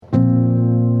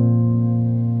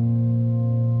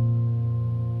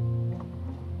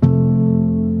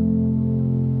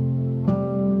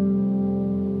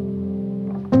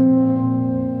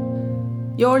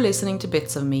You're listening to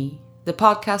Bits of Me, the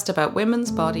podcast about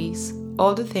women's bodies,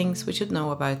 all the things we should know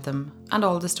about them, and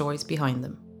all the stories behind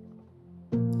them.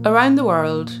 Around the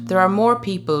world, there are more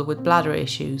people with bladder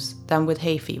issues than with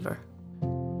hay fever.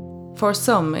 For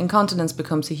some, incontinence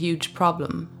becomes a huge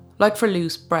problem, like for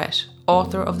Luz Brett,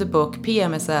 author of the book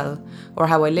PMSL, or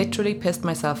How I Literally Pissed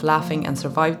Myself Laughing and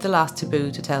Survived the Last Taboo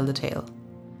to Tell the Tale.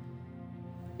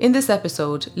 In this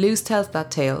episode, Luz tells that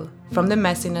tale, from the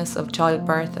messiness of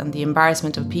childbirth and the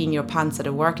embarrassment of peeing your pants at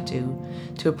a work do,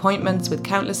 to appointments with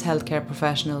countless healthcare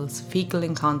professionals, fecal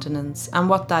incontinence, and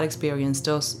what that experience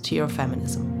does to your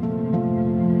feminism.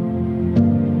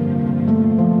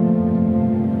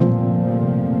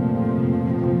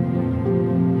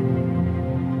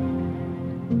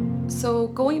 So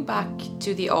going back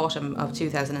to the autumn of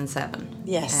 2007,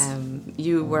 yes,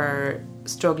 you were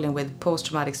struggling with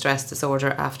post-traumatic stress disorder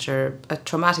after a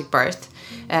traumatic birth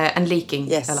and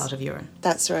leaking a lot of urine.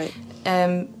 That's right.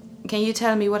 Can you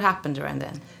tell me what happened around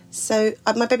then? So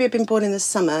my baby had been born in the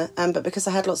summer, but because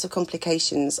I had lots of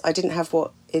complications, I didn't have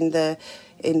what in the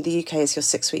UK is your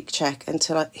 6-week check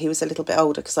until he was a little bit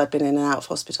older, because I'd been in and out of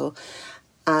hospital.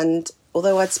 And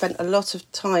although I'd spent a lot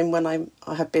of time when I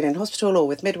had been in hospital or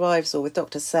with midwives or with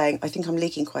doctors saying, I think I'm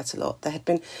leaking quite a lot, there had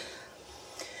been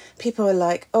people were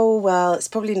like, oh, well, it's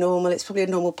probably normal. It's probably a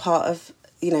normal part of,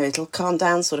 it'll calm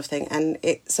down sort of thing. And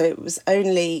so it was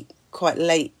only quite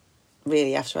late,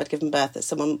 really, after I'd given birth, that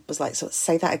someone was like, so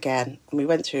say that again. And we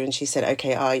went through and she said,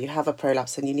 okay, you have a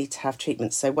prolapse and you need to have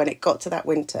treatment. So when it got to that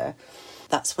winter,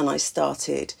 that's when I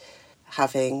started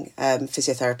having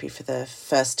physiotherapy for the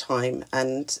first time.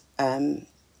 And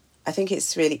I think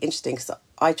it's really interesting because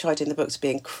I tried in the book to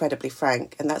be incredibly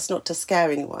frank, and that's not to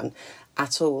scare anyone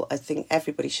at all. I think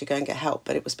everybody should go and get help,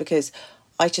 but it was because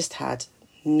I just had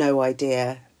no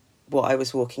idea what I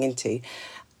was walking into.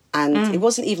 And it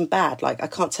wasn't even bad. Like, I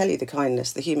can't tell you the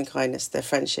kindness, the human kindness, the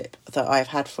friendship that I've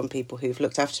had from people who've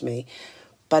looked after me.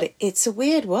 But it's a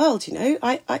weird world,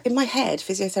 I in my head,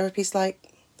 physiotherapy is like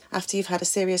after you've had a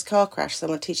serious car crash,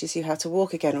 someone teaches you how to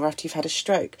walk again, or after you've had a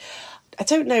stroke. I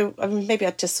don't know, maybe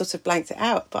I just sort of blanked it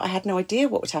out, but I had no idea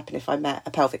what would happen if I met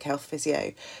a pelvic health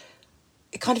physio.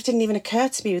 It kind of didn't even occur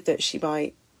to me that she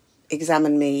might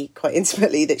examine me quite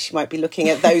intimately, that she might be looking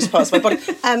at those parts of my body.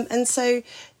 And so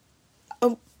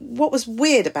what was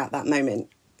weird about that moment,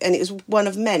 and it was one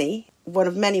of many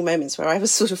moments where I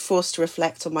was sort of forced to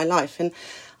reflect on my life, and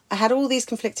I had all these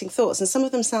conflicting thoughts, and some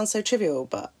of them sound so trivial,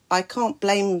 but I can't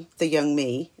blame the young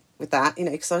me with that,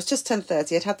 because I was just turned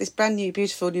 30, I'd had this brand new,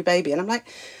 beautiful new baby, and I'm like,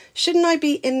 shouldn't I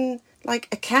be in like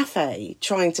a cafe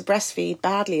trying to breastfeed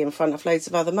badly in front of loads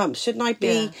of other mums? Shouldn't I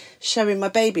be showing my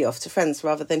baby off to friends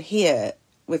rather than here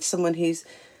with someone who's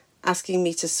asking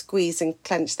me to squeeze and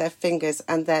clench their fingers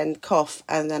and then cough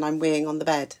and then I'm weeing on the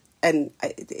bed? And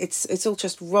it's all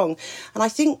just wrong. And I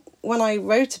think when I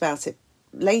wrote about it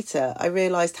later, I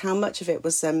realised how much of it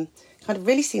was kind of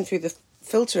really seen through the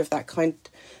filter of that kind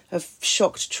of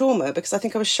shocked trauma, because I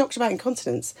think I was shocked about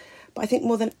incontinence, but I think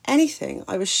more than anything,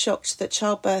 I was shocked that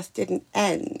childbirth didn't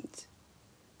end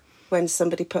when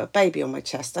somebody put a baby on my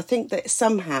chest. I think that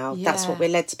somehow that's what we're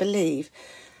led to believe.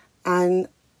 And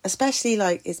especially,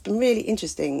 it's been really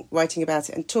interesting writing about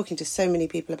it and talking to so many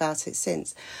people about it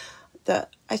since, that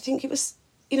I think it was,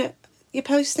 your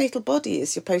postnatal body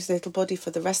is your postnatal body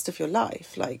for the rest of your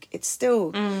life. Like, it's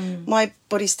still, my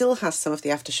body still has some of the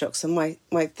aftershocks, and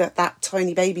that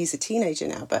tiny baby's a teenager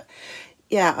now. But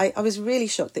yeah, I was really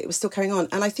shocked that it was still carrying on.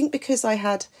 And I think because I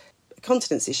had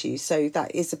continence issues, so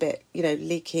that is a bit,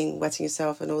 leaking, wetting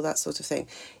yourself and all that sort of thing,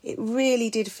 it really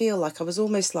did feel like I was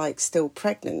almost like still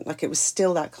pregnant. Like, it was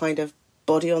still that kind of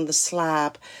body on the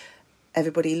slab,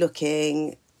 everybody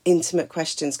looking, intimate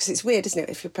questions, because it's weird, isn't it,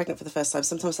 if you're pregnant for the first time,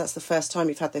 sometimes that's the first time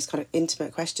you've had those kind of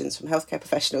intimate questions from healthcare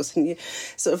professionals, and you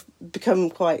sort of become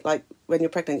quite like, when you're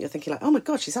pregnant, you're thinking like, oh my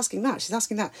god, she's asking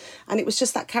that, and it was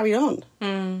just that carried on.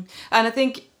 And I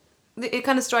think it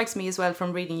kind of strikes me as well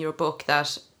from reading your book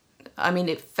that,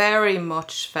 it very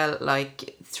much felt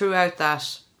like throughout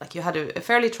that, like, you had a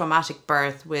fairly traumatic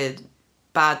birth with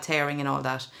bad tearing and all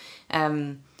that,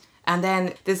 and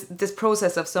then this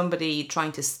process of somebody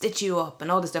trying to stitch you up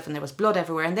and all this stuff, and there was blood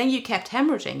everywhere, and then you kept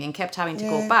hemorrhaging and kept having to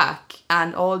go back,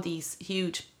 and all these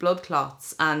huge blood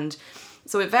clots, and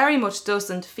so it very much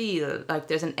doesn't feel like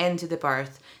there's an end to the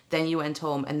birth. Then you went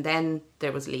home and then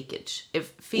there was leakage. It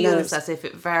feels as if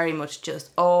it very much just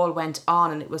all went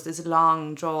on, and it was this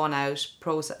long drawn out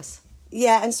process.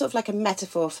 Yeah, and sort of like a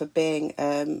metaphor for being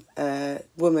a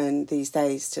woman these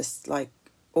days, just like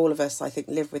all of us, I think,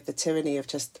 live with the tyranny of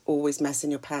just always messing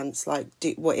your pants. Like,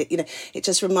 do what it, you know, it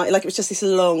just reminded, like, it was just this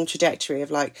long trajectory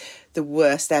of like the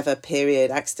worst ever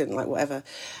period, accident, like whatever.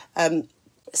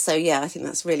 So yeah, I think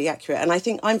that's really accurate. And I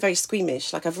think I'm very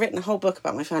squeamish. Like, I've written a whole book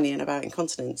about my fanny and about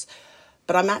incontinence,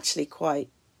 but I'm actually quite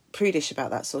prudish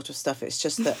about that sort of stuff. It's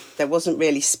just that there wasn't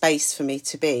really space for me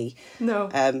to be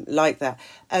like that.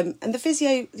 And the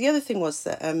physio, the other thing was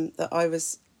that that I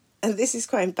was, and this is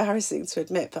quite embarrassing to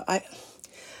admit, but I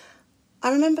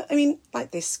remember, I mean,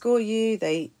 like, they score you,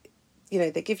 they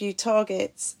give you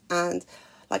targets, and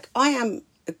like, I am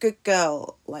a good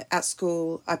girl. Like, at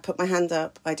school, I put my hand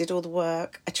up, I did all the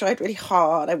work, I tried really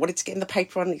hard, I wanted to get in the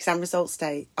paper on the exam results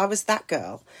day. I was that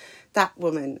girl, that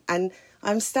woman, and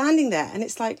I'm standing there and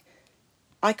it's like,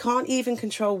 I can't even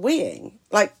control weeing.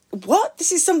 Like, what?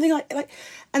 This is something like,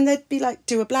 and they'd be like,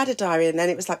 do a bladder diary, and then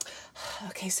it was like,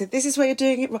 okay, so this is where you're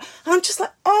doing it wrong. And I'm just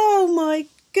like, oh my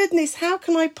goodness, how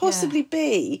can I possibly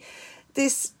be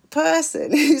this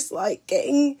person who's like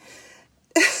getting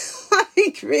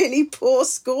like really poor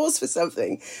scores for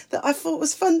something that I thought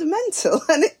was fundamental?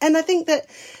 And I think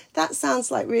that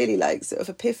sounds like really like sort of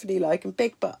epiphany like and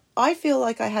big, but I feel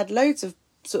like I had loads of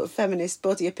sort of feminist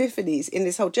body epiphanies in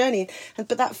this whole journey, but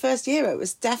that first year it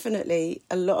was definitely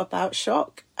a lot about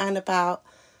shock and about,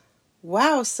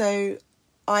 wow, so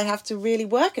I have to really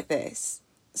work at this.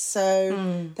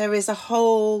 So there is a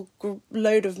whole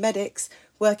load of medics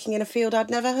working in a field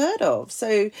I'd never heard of.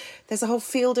 So there's a whole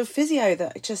field of physio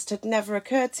that just had never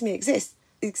occurred to me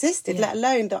existed, let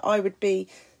alone that I would be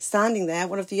standing there,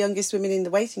 one of the youngest women in the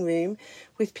waiting room,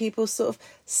 with people sort of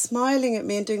smiling at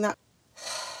me and doing that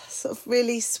sort of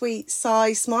really sweet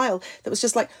sigh smile that was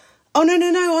just like, oh, no,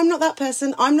 I'm not that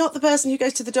person. I'm not the person who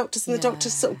goes to the doctors and the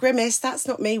doctors sort of grimace. That's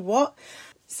not me. What?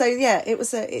 So, yeah,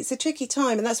 it's a tricky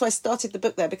time. And that's why I started the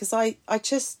book there, because I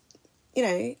just, you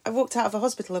know, I walked out of a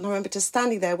hospital and I remember just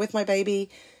standing there with my baby,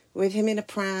 with him in a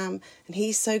pram, and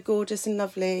he's so gorgeous and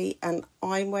lovely, and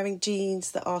I'm wearing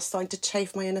jeans that are starting to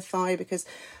chafe my inner thigh because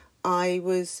I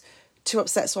was too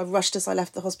upset, so I rushed as I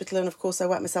left the hospital, and of course I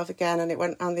wet myself again and it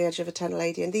went on the edge of a 10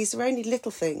 lady. And these are only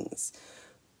little things,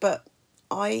 but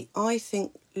I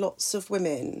think lots of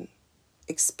women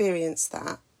experience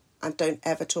that and don't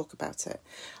ever talk about it.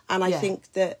 And I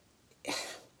think that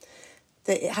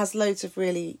it has loads of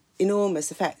really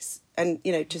enormous effects, and,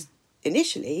 you know, just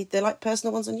initially they're like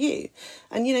personal ones on you.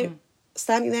 And, you know,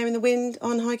 standing there in the wind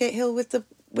on Highgate Hill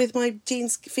with my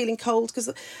jeans feeling cold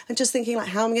and just thinking, like,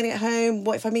 how am I going to get home?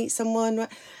 What if I meet someone?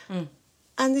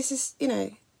 And this is, you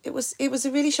know, it was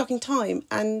a really shocking time.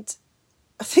 And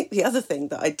I think the other thing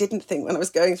that I didn't think when I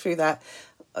was going through that,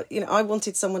 you know, I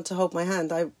wanted someone to hold my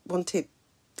hand.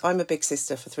 I'm a big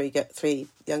sister for three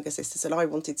younger sisters, and I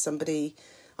wanted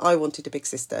a big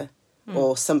sister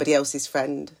or somebody else's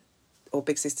friend or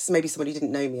big sister, so maybe somebody who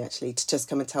didn't know me actually, to just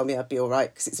come and tell me I'd be all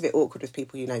right, because it's a bit awkward with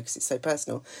people you know because it's so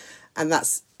personal. And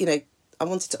that's, you know, I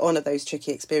wanted to honour those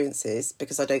tricky experiences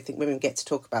because I don't think women get to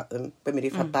talk about them. Women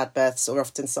who've had bad births are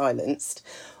often silenced.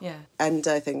 Yeah. And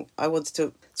I think I wanted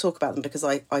to talk about them because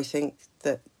I think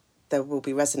that there will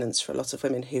be resonance for a lot of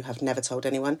women who have never told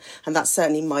anyone. And that's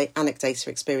certainly my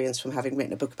anecdotal experience from having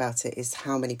written a book about it, is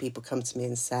how many people come to me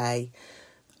and say,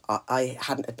 I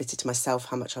hadn't admitted to myself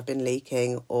how much I've been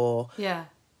leaking, or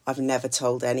I've never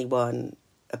told anyone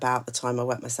about the time I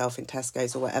wet myself in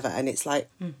Tesco's or whatever. And it's like,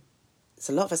 there's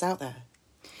a lot of us out there.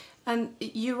 And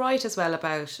you write as well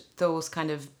about those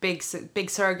kind of big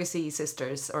surrogacy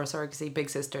sisters, or surrogacy big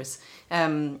sisters,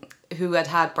 who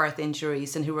had birth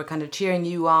injuries and who were kind of cheering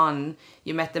you on.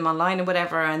 You met them online or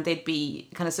whatever, and they'd be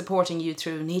kind of supporting you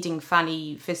through needing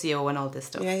fanny physio and all this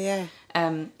stuff. Yeah.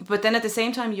 But then at the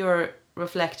same time, you're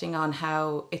reflecting on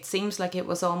how it seems like it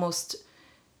was almost,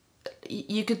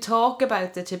 you could talk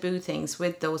about the taboo things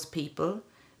with those people,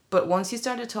 but once you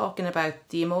started talking about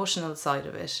the emotional side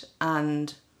of it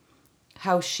and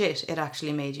how shit it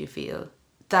actually made you feel,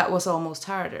 that was almost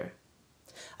harder.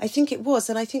 I think it was,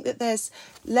 and I think that there's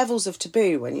levels of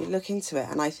taboo when you look into it,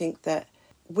 and I think that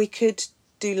we could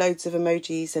do loads of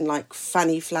emojis and like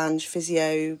fanny flange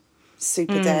physio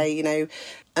super day, you know,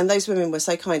 and those women were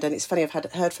so kind. And it's funny, I've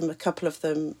heard from a couple of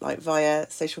them like via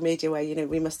social media where, you know,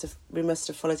 we must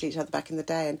have followed each other back in the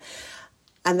day,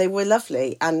 and they were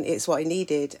lovely, and it's what I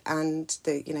needed. And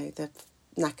the, you know, the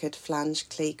knackered flange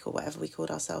clique or whatever we called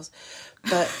ourselves,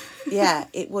 but yeah,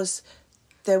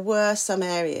 there were some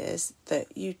areas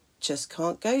that you just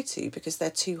can't go to because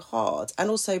they're too hard, and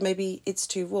also maybe it's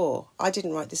too raw. I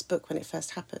didn't write this book when it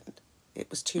first happened. It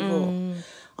was too raw.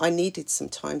 I needed some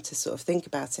time to sort of think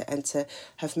about it and to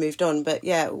have moved on. But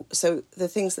yeah, so the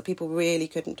things that people really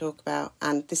couldn't talk about,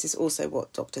 and this is also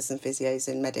what doctors and physios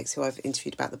and medics who I've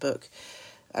interviewed about the book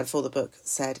and for the book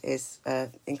said, is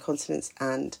incontinence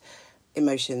and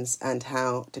emotions and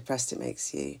how depressed it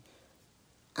makes you.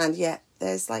 And yet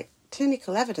there's like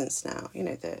clinical evidence now, you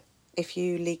know, that if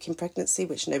you leak in pregnancy,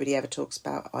 which nobody ever talks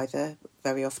about either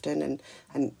very often,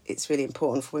 and it's really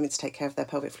important for women to take care of their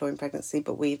pelvic floor in pregnancy,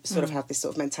 but we sort of have this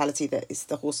sort of mentality that it's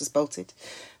the horse has bolted,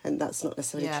 and that's not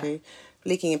necessarily true.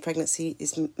 Leaking in pregnancy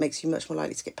makes you much more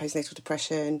likely to get postnatal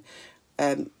depression.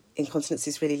 Incontinence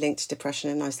is really linked to depression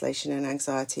and isolation and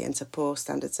anxiety and to poor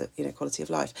standards of, you know, quality of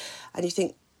life. And you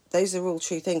think those are all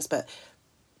true things, but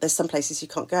there's some places you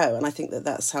can't go, and I think that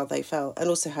that's how they felt, and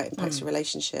also how it impacts your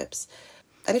relationships.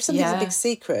 And if something's a big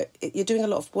secret, you're doing a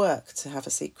lot of work to have a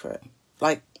secret.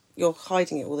 Like, you're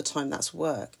hiding it all the time, that's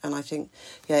work. And I think,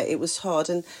 it was hard.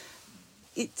 And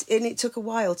it took a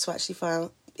while to actually find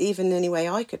even any way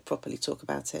I could properly talk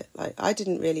about it. Like, I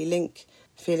didn't really link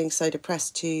feeling so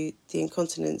depressed to the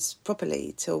incontinence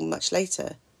properly till much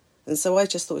later. And so I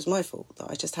just thought it was my fault, that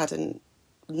I just hadn't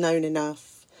known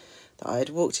enough, that I had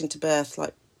walked into birth,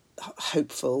 like,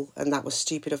 hopeful, and that was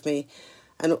stupid of me.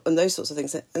 And those sorts of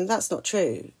things. And that's not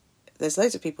true. There's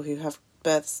loads of people who have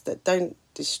births that don't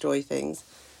destroy things.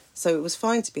 So it was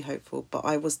fine to be hopeful, but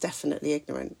I was definitely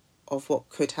ignorant of what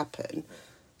could happen.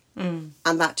 And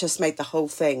that just made the whole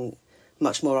thing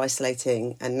much more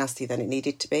isolating and nasty than it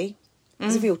needed to be.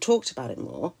 Because if we all talked about it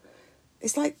more,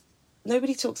 it's like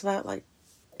nobody talks about, like,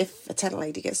 if a tent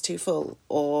lady gets too full,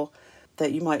 or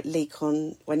that you might leak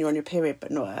on when you're on your period, but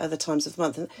not at other times of the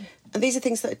month. And these are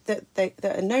things that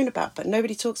are known about, but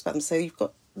nobody talks about them. So you've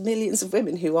got millions of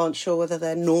women who aren't sure whether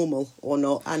they're normal or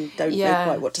not, and don't know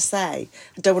quite what to say,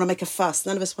 and don't want to make a fuss.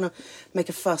 None of us want to make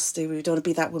a fuss, do we? We don't want to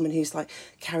be that woman who's, like,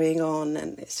 carrying on.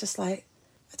 And it's just like,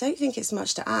 I don't think it's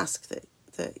much to ask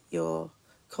that you're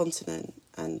continent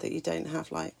and that you don't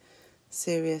have, like,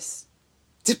 serious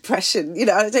depression. You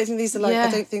know, I don't think these are, like,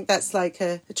 I don't think that's, like,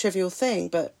 a trivial thing,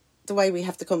 but the way we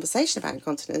have the conversation about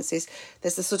incontinence is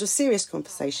there's the sort of serious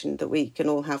conversation that we can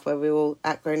all have where we all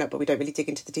act grown up, but we don't really dig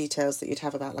into the details that you'd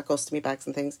have about, like, ostomy bags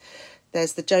and things.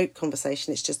 There's the joke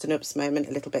conversation. It's just an oops moment.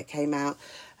 A little bit came out.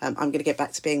 I'm going to get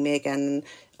back to being me again. And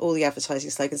all the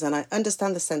advertising slogans. And I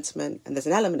understand the sentiment, and there's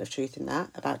an element of truth in that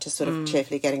about just sort of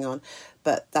cheerfully getting on.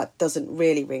 But that doesn't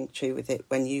really ring true with it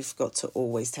when you've got to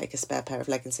always take a spare pair of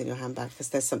leggings in your handbag, because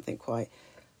there's something quite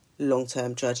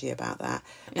long-term drudgy about that.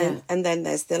 And then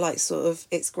there's the, like, sort of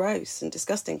it's gross and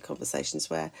disgusting conversations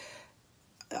where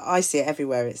I see it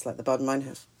everywhere. It's like the bottom line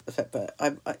of it, but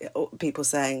I people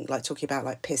saying, like, talking about,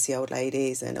 like, pissy old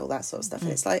ladies and all that sort of stuff.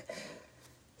 And it's like,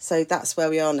 so that's where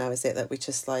we are now, is it, that we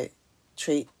just, like,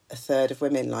 treat a third of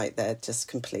women like they're just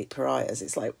complete pariahs?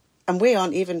 It's like, and we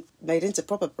aren't even made into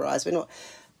proper pariahs. We're not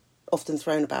often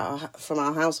thrown about from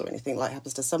our house or anything like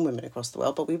happens to some women across the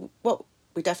world, but what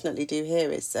we definitely do here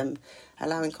is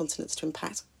allow incontinence to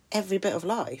impact every bit of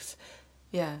life.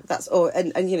 Yeah. That's all.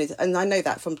 And you know, and I know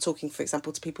that from talking, for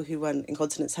example, to people who run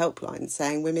incontinence helplines,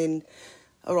 saying women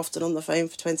are often on the phone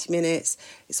for 20 minutes.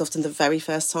 It's often the very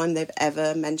first time they've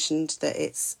ever mentioned that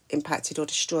it's impacted or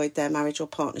destroyed their marriage or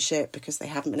partnership because they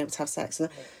haven't been able to have sex. And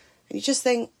you just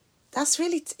think, that's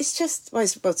really, it's just, well,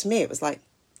 to me, it was, like,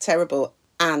 terrible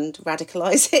and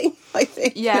radicalising, I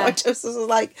think. Yeah. You know, I just was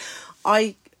like,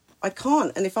 I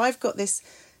can't. And if I've got this,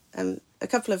 a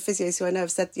couple of physios who I know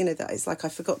have said, you know, that it's like I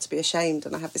forgot to be ashamed,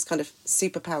 and I have this kind of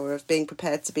superpower of being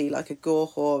prepared to be like a gore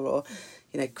whore or,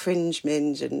 you know, cringe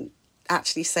minge and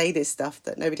actually say this stuff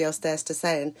that nobody else dares to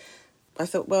say. And I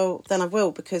thought, well, then I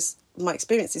will, because my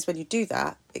experience is when you do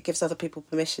that, it gives other people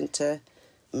permission to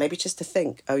maybe just to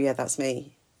think, oh yeah, that's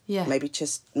me. Yeah. Maybe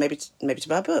to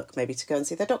buy a book, maybe to go and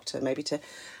see their doctor,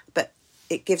 but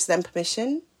it gives them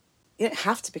permission. You don't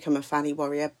have to become a fanny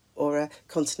warrior or a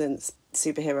continence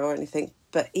superhero or anything,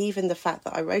 but even the fact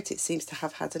that I wrote it seems to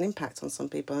have had an impact on some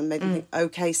people and made me think,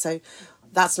 okay, so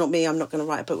that's not me. I'm not going to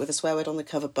write a book with a swear word on the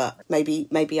cover, but maybe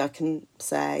I can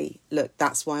say, look,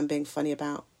 that's why I'm being funny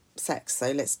about sex.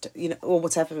 So let's, you know, or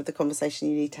whatever the conversation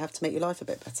you need to have to make your life a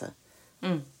bit better.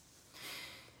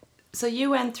 So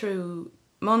you went through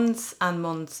months and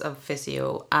months of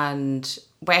physio and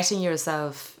wetting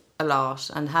yourself a lot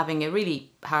and having a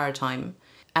really hard time.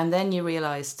 And then you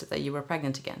realised that you were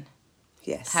pregnant again.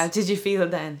 Yes. How did you feel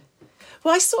then?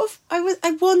 Well,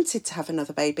 I wanted to have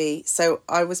another baby, so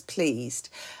I was pleased.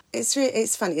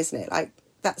 It's funny, isn't it? Like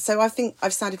that. So I think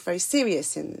I've sounded very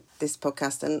serious in this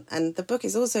podcast, and the book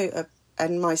is also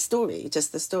and my story.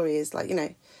 Just the story is like, you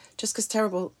know, just because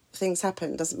terrible things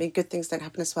happen doesn't mean good things don't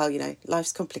happen as well. You know,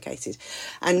 life's complicated.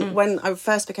 And when I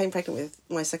first became pregnant with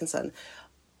my second son,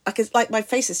 I could, like, my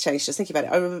face has changed just thinking about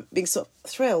it. I remember being sort of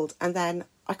thrilled, and then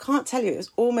I can't tell you, it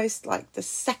was almost like the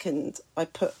second I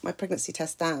put my pregnancy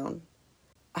test down,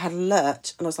 I had an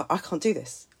alert, and I was like, I can't do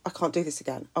this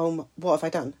again. Oh, what have I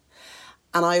done?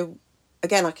 And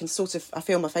I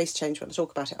feel my face change when I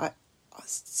talk about it. I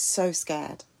was so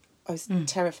scared. I was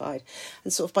terrified.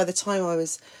 And sort of by the time I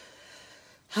was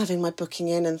having my booking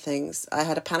in and things, I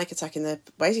had a panic attack in the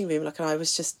waiting room, and I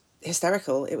was just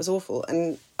hysterical. It was awful.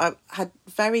 And I had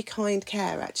very kind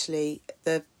care, actually.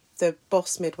 The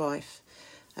boss midwife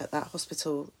at that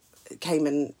hospital came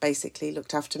and basically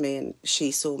looked after me, and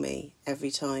she saw me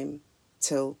every time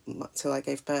till I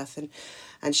gave birth,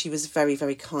 and she was very,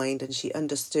 very kind, and she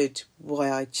understood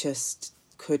why I just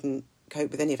couldn't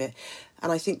cope with any of it.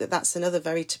 And I think that that's another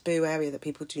very taboo area that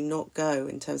people do not go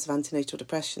in terms of antenatal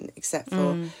depression, except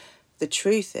for the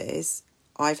truth is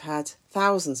I've had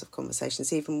thousands of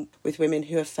conversations, even with women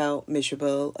who have felt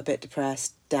miserable, a bit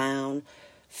depressed, down,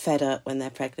 fed up when they're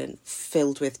pregnant,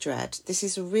 filled with dread. This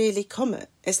is really common.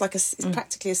 It's like it's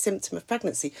practically a symptom of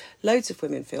pregnancy. Loads of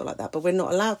women feel like that, but we're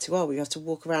not allowed to, are we? We have to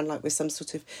walk around like with some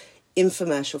sort of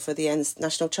infomercial for the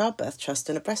National Childbirth Trust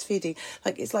and a breastfeeding.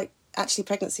 Like, it's like, actually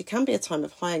pregnancy can be a time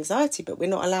of high anxiety, but we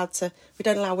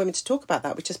don't allow women to talk about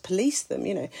that. We just police them,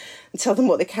 you know, and tell them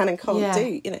what they can and can't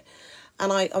do, you know.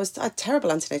 And I had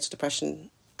terrible antenatal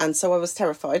depression, and so I was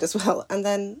terrified as well. And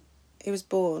then he was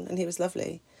born, and he was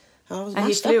lovely. And I was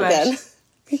mashed up again.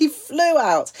 He flew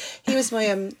out. He was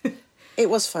my... It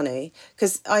was funny,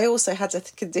 because I also had a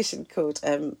condition called...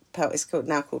 it's called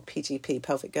PGP,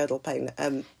 pelvic girdle pain.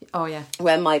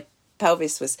 Where my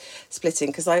pelvis was splitting,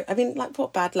 because I mean, like,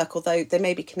 what bad luck, although they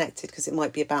may be connected, because it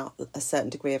might be about a certain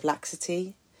degree of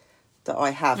laxity that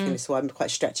I have, you know, so I'm quite a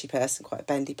stretchy person, quite a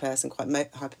bendy person, quite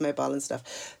hypermobile and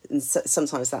stuff, and so,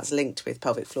 sometimes that's linked with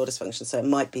pelvic floor dysfunction, so it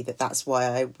might be that that's why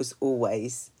I was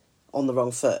always on the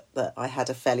wrong foot, that I had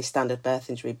a fairly standard birth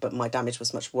injury, but my damage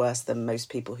was much worse than most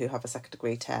people who have a second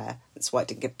degree tear. That's why it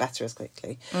didn't get better as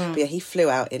quickly. But yeah, he flew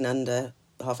out in under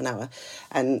half an hour,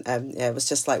 and it was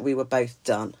just like we were both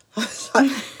done.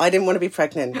 I didn't want to be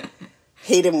pregnant,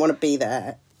 he didn't want to be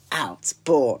there, out,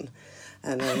 born.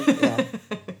 And then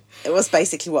it was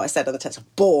basically what I said on the text: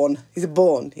 born,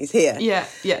 he's here.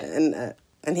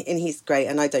 And he's great,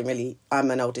 and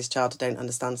I'm an oldest child, I don't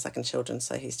understand second children,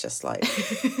 so he's just like,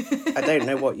 I don't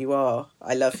know what you are,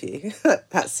 I love you.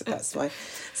 that's my...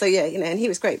 So yeah, you know, and he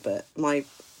was great, but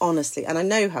honestly, and I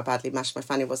know how badly mashed my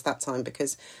fanny was that time,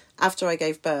 because after I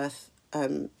gave birth,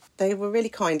 they were really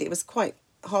kind. It was quite...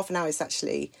 half an hour is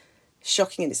actually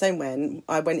shocking in its own way, and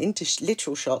I went into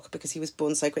literal shock because he was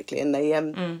born so quickly, and they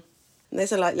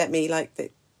let me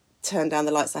turn down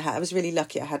the lights. I was really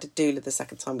lucky I had a doula the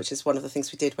second time, which is one of the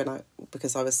things we did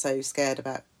because I was so scared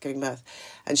about giving birth,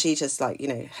 and she just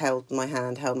held my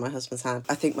husband's hand.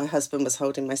 I think my husband was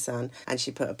holding my son, and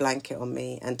she put a blanket on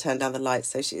me and turned down the lights,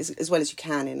 so she, as well as you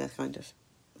can in a kind of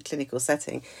clinical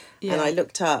setting. And I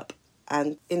looked up,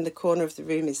 and in the corner of the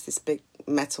room is this big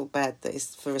metal bed that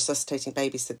is for resuscitating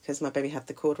babies, because my baby had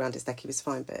the cord around his neck, he was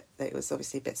fine, but it was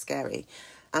obviously a bit scary.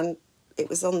 And it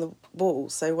was on the wall,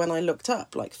 so when I looked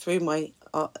up, through my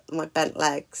bent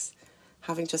legs,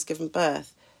 having just given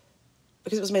birth,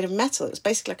 because it was made of metal, it was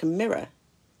basically like a mirror.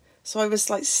 So I was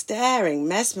staring,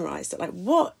 mesmerised at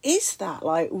what is that?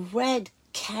 Red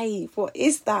cave, what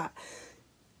is that?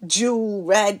 Jewel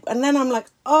red. And then I'm like,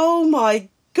 oh my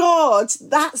God,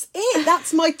 that's it.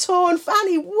 That's my torn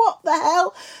fanny. What the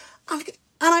hell? And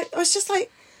I was just I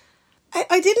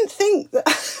didn't think that,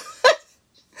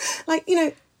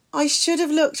 I should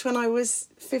have looked when I was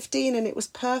 15 and it was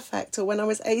perfect, or when I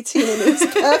was 18 and it was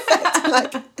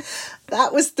perfect.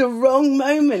 That was the wrong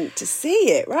moment to see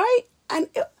it, right? And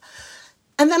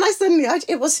then I suddenly,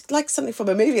 it was like something from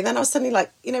a movie. And then I was suddenly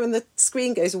when the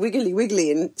screen goes wiggly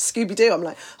wiggly in Scooby-Doo, I'm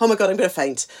like, oh my God, I'm going to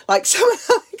faint. Sort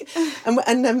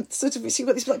of, she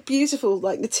got this beautiful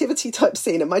nativity type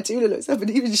scene, and my doula looks up, and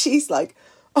even she's like,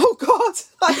 oh God.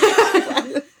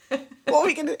 What are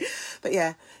we going to do? But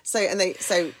yeah,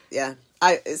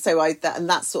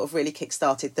 that sort of really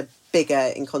kick-started the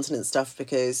bigger incontinence stuff,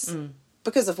 because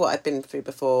of what I'd been through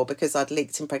before, because I'd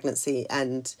leaked in pregnancy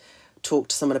and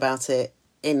talked to someone about it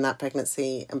in that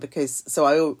pregnancy, and because,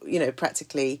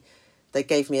 practically they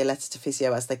gave me a letter to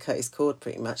physio as they cut his cord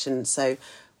pretty much. And so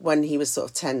when he was sort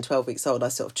of 10, 12 weeks old, I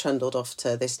sort of trundled off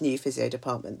to this new physio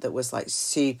department that was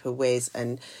super whiz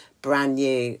and brand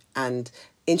new, and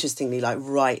interestingly, like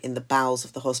right in the bowels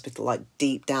of the hospital, like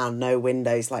deep down, no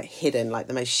windows, like hidden, like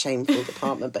the most shameful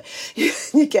department. But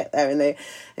you get there and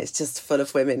it's just full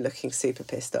of women looking super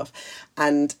pissed off,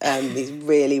 and these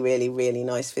really, really, really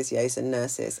nice physios and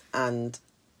nurses. And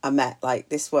I met like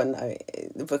this one,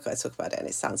 the book I talk about it, and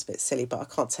it sounds a bit silly, but I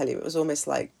can't tell you, it was almost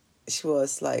like she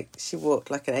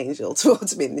walked like an angel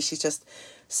towards me, and she's just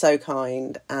so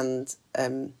kind, and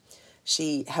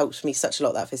she helped me such a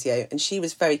lot, that physio, and she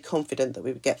was very confident that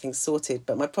we would get things sorted.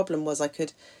 But my problem was I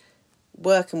could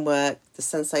work, the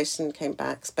sensation came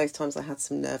back. Both times I had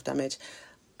some nerve damage,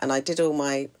 and I did all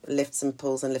my lifts and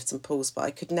pulls, but I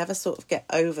could never sort of get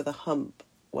over the hump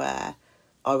where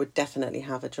I would definitely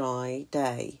have a dry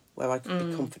day, where I could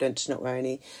be confident to not wear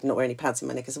any pads in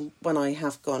my knickers. And when I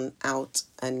have gone out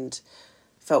and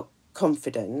felt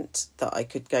confident that I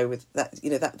could go with that,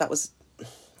 that was...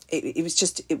 It was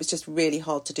just really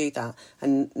hard to do that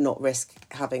and not risk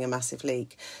having a massive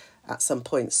leak at some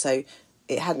point. So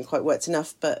it hadn't quite worked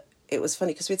enough, but it was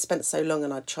funny because we'd spent so long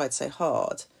and I'd tried so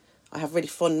hard. I have really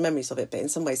fond memories of it, but in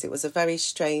some ways it was a very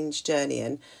strange journey.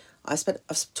 And I've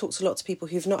talked a lot to people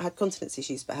who've not had continence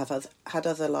issues but have had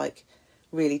other like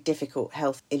really difficult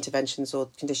health interventions or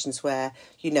conditions where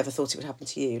you never thought it would happen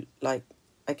to you. Like,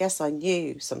 I guess I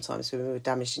knew sometimes women were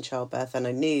damaged in childbirth, and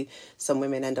I knew some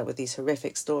women end up with these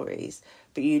horrific stories,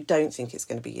 but you don't think it's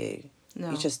going to be you.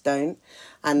 No. You just don't.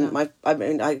 And I have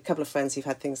a couple of friends who've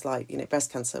had things like,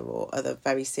 breast cancer or other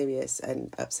very serious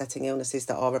and upsetting illnesses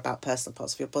that are about personal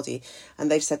parts of your body. And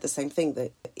they've said the same thing,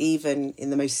 that even in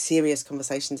the most serious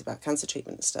conversations about cancer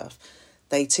treatment and stuff,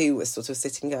 they too were sort of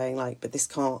sitting going like, but this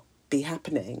can't be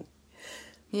happening.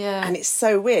 Yeah. And it's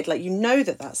so weird. Like,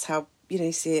 that's how,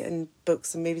 you see it in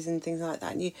books and movies and things like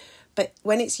that. But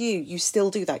when it's you still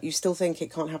do that. You still think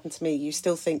it can't happen to me. You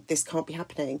still think this can't be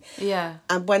happening. Yeah.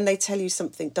 And when they tell you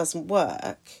something doesn't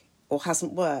work or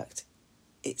hasn't worked,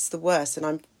 it's the worst.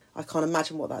 And I can't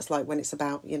imagine what that's like when it's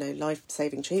about,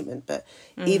 life-saving treatment. But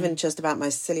even just about my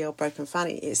silly old broken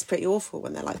fanny, it's pretty awful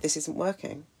when they're like, this isn't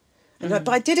working. And but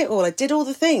I did it all. I did all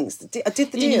the things. I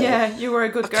did the deal. Yeah, you were a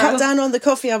good girl. I cut down on the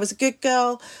coffee. I was a good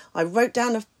girl. I wrote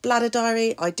down a bladder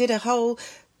diary. I did a whole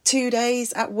 2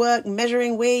 days at work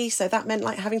measuring wee. So that meant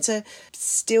like having to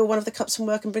steal one of the cups from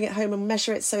work and bring it home and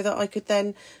measure it so that I could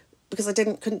then, because I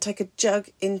couldn't take a jug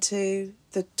into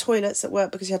the toilets at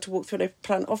work because you had to walk through an open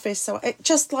plan office. So it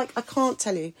just like, I can't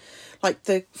tell you, like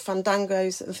the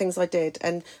fandangos and things I did.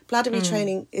 And bladder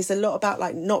retraining is a lot about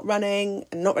like not running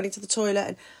and not running to the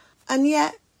toilet. And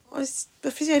yet,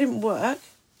 the physio didn't work,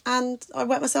 and I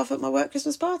wet myself at my work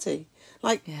Christmas party.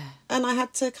 And I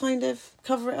had to kind of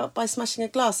cover it up by smashing a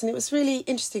glass. And it was really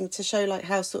interesting to show like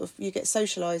how sort of you get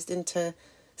socialised into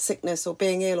sickness or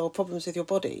being ill or problems with your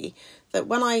body. That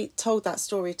when I told that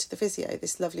story to the physio,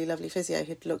 this lovely, lovely physio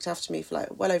who'd looked after me for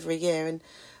like well over a year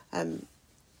and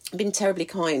been terribly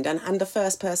kind, and the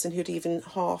first person who'd even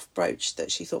half broached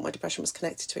that she thought my depression was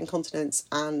connected to incontinence,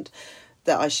 and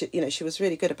that I should, she was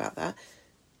really good about that.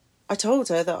 I told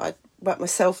her that I'd wet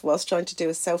myself whilst trying to do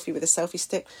a selfie with a selfie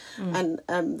stick. And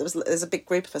there's a big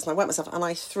group of us, and I wet myself and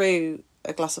I threw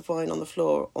a glass of wine on the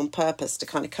floor on purpose to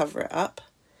kind of cover it up.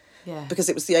 Yeah. Because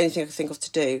it was the only thing I could think of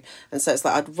to do. And so it's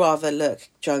like, I'd rather look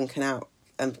drunk and out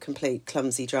and complete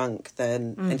clumsy drunk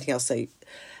than anything else. So,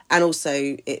 and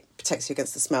also it protects you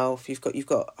against the smell. If you've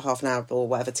got half an hour or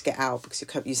whatever to get out, because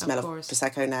you smell of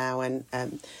Prosecco now. And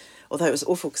although it was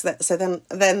awful, because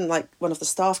then like one of the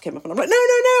staff came up and I'm like, no,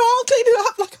 I'll clean it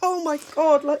up. Like, oh my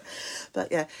God. Like,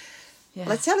 but yeah.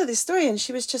 And I tell her this story and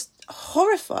she was just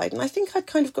horrified. And I think I'd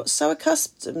kind of got so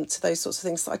accustomed to those sorts of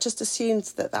things that I just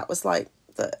assumed that was like,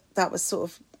 that was sort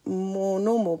of more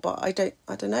normal. But I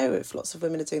don't know if lots of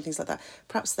women are doing things like that.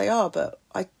 Perhaps they are, but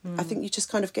I think you just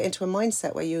kind of get into a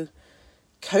mindset where you're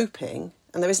coping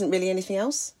and there isn't really anything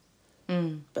else.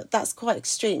 But that's quite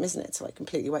extreme, isn't it? To like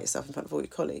completely wet yourself in front of all your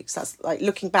colleagues. That's like,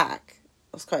 looking back,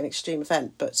 it was quite an extreme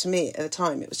event. But to me at the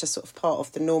time, it was just sort of part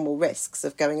of the normal risks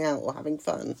of going out or having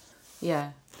fun.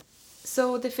 Yeah.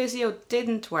 So the physio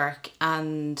didn't work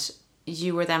and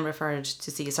you were then referred to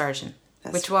see a surgeon,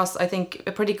 which was, I think,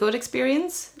 a pretty good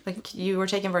experience. Like, you were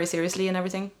taken very seriously and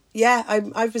everything. Yeah,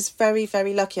 I was very,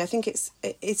 very lucky. I think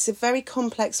it's a very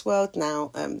complex world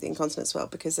now, the incontinence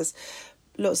world, because there's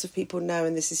lots of people know,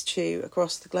 and this is true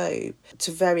across the globe,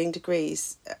 to varying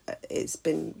degrees. It's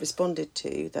been responded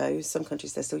to, though some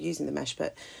countries they're still using the mesh,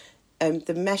 but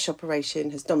the mesh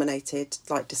operation has dominated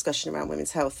like discussion around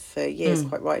women's health for years,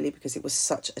 quite rightly, because it was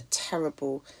such a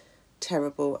terrible,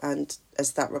 and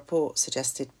as that report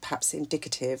suggested, perhaps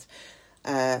indicative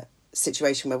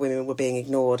situation where women were being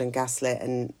ignored and gaslit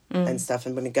and stuff,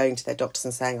 and women going to their doctors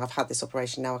and saying, I've had this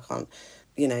operation, now I can't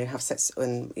you know, have sex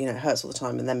and, you know, it hurts all the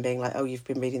time, and then being like, oh, you've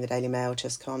been reading the Daily Mail,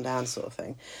 just calm down, sort of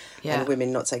thing. Yeah. And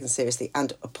women not taken seriously,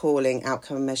 and appalling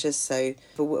outcome measures. So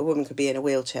a woman could be in a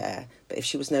wheelchair, but if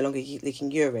she was no longer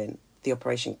leaking urine, the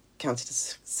operation counted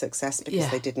as success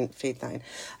because they didn't feed that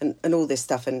in. And all this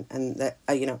stuff. And that,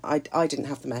 you know, I didn't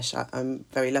have the mesh. I'm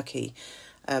very lucky.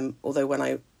 Although when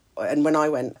I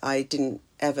went, I didn't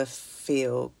ever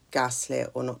feel gaslit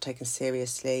or not taken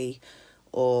seriously,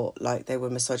 or like they were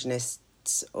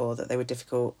misogynists or that they were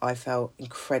difficult. I felt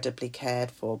incredibly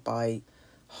cared for by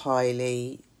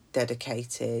highly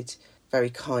dedicated,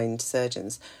 very kind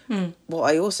surgeons. What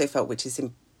I also felt, which is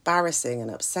embarrassing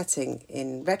and upsetting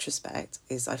in retrospect,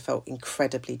 is I felt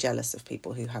incredibly jealous of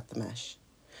people who had the mesh.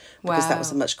 Because that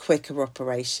was a much quicker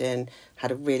operation,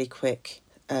 had a really quick,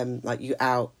 like you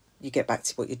out, you get back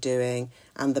to what you're doing.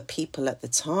 And the people at the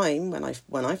time, when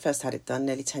I first had it done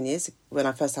when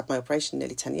I first had my operation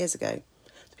nearly 10 years ago,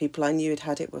 the people I knew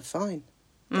had it were fine.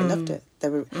 They loved it. They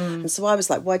were, and so I was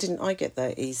like, why didn't I get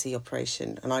the easy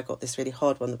operation? And I got this really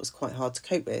hard one that was quite hard to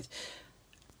cope with,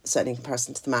 certainly in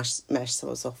comparison to the mesh. So I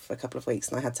was off for a couple of weeks,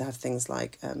 and I had to have things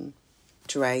like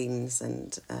drains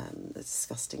and the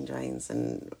disgusting drains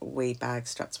and wee bags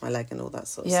strapped to my leg and all that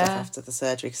sort of stuff after the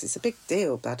surgery, because it's a big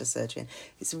deal, bladder surgery, and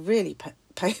it's really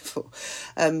painful.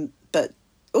 But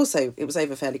also it was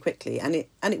over fairly quickly, and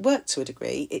it worked to a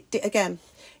degree. It did, again,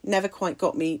 never quite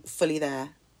got me fully there,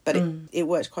 but it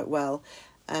worked quite well.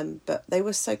 But they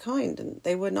were so kind and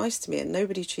they were nice to me, and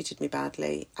nobody treated me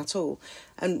badly at all.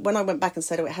 And when I went back and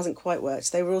said, oh, it hasn't quite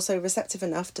worked, they were also receptive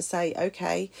enough to say,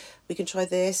 okay, we can try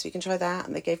this, we can try that.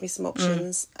 And they gave me some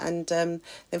options. And they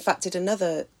in fact did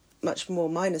another much more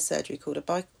minor surgery called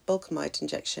a bulkamide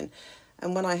injection.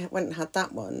 And when I went and had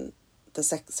that one, a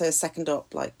second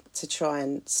op, like to try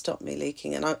and stop me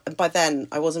leaking. And by then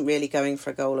I wasn't really going for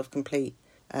a goal of complete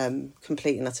and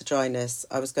utter dryness.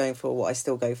 I was going for what I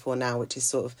still go for now, which is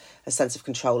sort of a sense of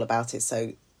control about it.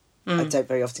 So I don't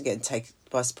very often get taken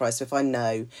by surprise. So if I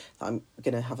know that I'm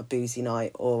going to have a boozy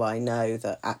night, or I know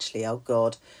that actually, oh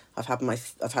God, I've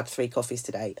had 3 coffees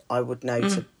today, I would know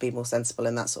to be more sensible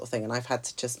and that sort of thing. And I've had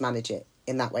to just manage it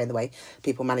in that way, in the way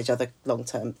people manage other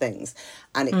long-term things.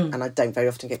 And and I don't very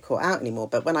often get caught out anymore.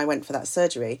 But when I went for that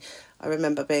surgery, I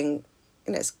remember being,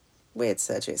 you know, it's weird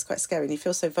surgery, it's quite scary, and you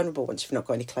feel so vulnerable once you've not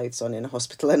got any clothes on in a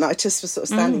hospital. And I just was sort of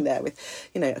standing there with,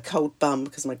 you know, a cold bum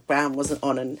because my gown wasn't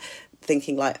on, and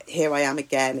thinking like, here I am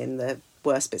again in the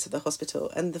worst bits of the hospital.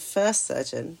 And the first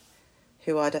surgeon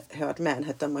who I'd met and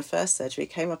had done my first surgery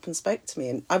came up and spoke to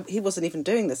me, and he wasn't even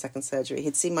doing the second surgery.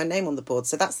 He'd seen my name on the board,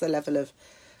 so that's the level of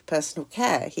personal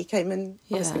care. He came and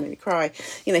I was going to make me cry.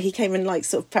 You know, he came and like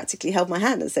sort of practically held my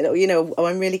hand and said, oh, you know,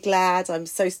 I'm really glad. I'm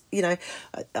so, you know,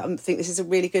 I think this is a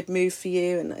really good move for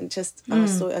you. And just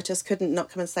I just couldn't not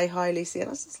come and say hi, Lucy. And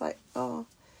I was just like, oh,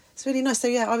 it's really nice. So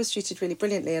yeah, I was treated really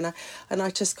brilliantly, and I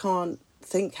just can't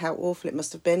think how awful it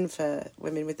must have been for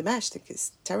women with the mesh. I think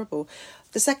it's terrible.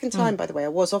 The second time, by the way, I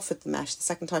was offered the mesh the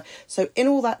second time. So in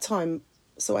all that time,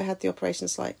 so I had the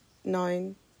operations like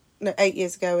 8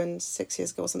 years ago and 6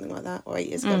 years ago or something like that, or 8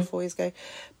 years ago and 4 years ago.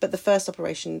 But the first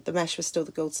operation, the mesh was still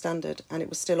the gold standard, and it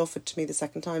was still offered to me the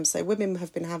second time. So women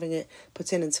have been having it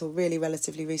put in until really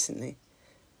relatively recently.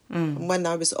 And when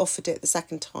I was offered it the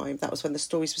second time, that was when the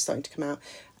stories were starting to come out.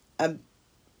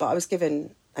 But I was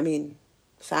given, I mean,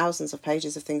 thousands of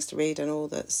pages of things to read and all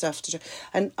that stuff to,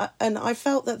 and I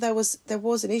felt that there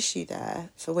was an issue there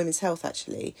for women's health,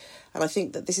 actually. And I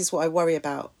think that this is what I worry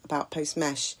about post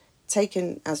mesh,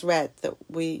 taken as read, that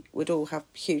we would all have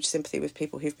huge sympathy with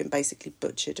people who've been basically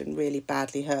butchered and really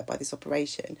badly hurt by this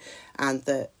operation, and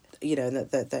that, you know,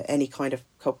 that any kind of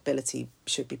culpability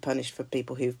should be punished for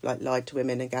people who've like lied to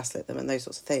women and gaslit them and those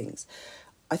sorts of things.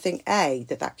 I think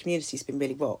that community's been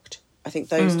really rocked. I think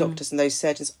those doctors and those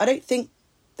surgeons, I don't think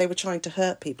they were trying to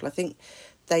hurt people. I think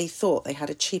they thought they had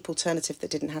a cheap alternative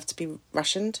that didn't have to be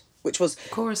rationed, which was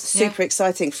super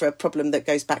exciting for a problem that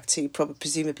goes back to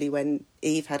presumably when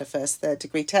Eve had a first, third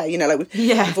degree tear. You know, like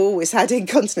we've always had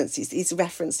incontinence. He's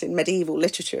referenced in medieval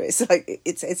literature. It's like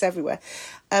it's everywhere.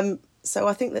 So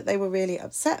I think that they were really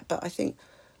upset. But I think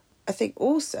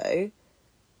also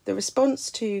the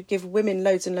response to give women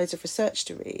loads and loads of research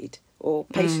to read, or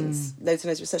patients loads and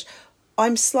loads of research,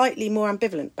 I'm slightly more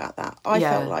ambivalent about that. I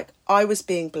felt like I was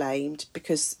being blamed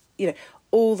because, you know,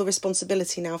 all the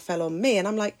responsibility now fell on me. And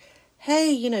I'm like, hey,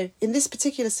 you know, in this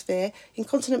particular sphere,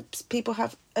 incontinent people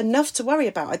have enough to worry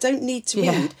about. I don't need to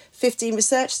read 15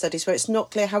 research studies where it's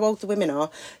not clear how old the women are,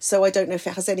 so I don't know if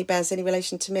it bears any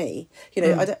relation to me. You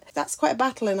know, that's quite a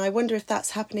battle, and I wonder if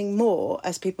that's happening more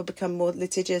as people become more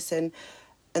litigious and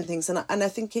things. And I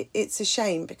think it's a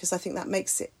shame, because I think that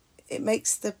makes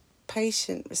the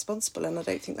patient responsible, and I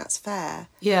don't think that's fair.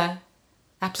 Yeah,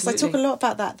 Because absolutely. I talk a lot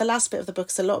about that. The last bit of the book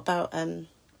is a lot about,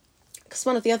 because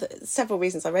one of the other, several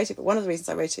reasons I wrote it, but one of the reasons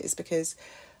I wrote it is because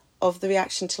of the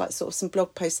reaction to like sort of some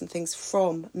blog posts and things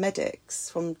from medics,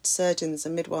 from surgeons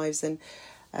and midwives and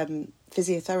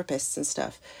physiotherapists and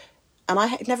stuff. And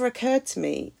it never occurred to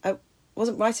me, I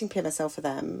wasn't writing PMSL for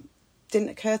them, didn't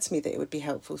occur to me that it would be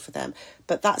helpful for them.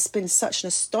 But that's been such an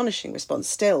astonishing response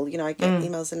still. You know, I get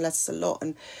emails and letters a lot,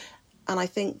 and I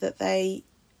think that they,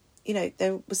 you know,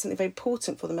 there was something very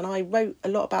important for them. And I wrote a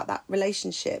lot about that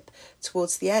relationship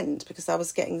towards the end because I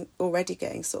was already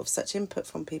getting sort of such input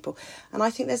from people. And I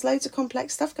think there's loads of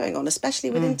complex stuff going on, especially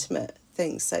with intimate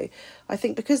things. So I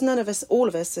think because all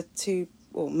of us are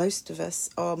most of us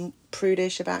are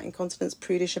prudish about incontinence,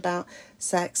 prudish about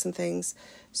sex and things.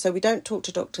 So we don't talk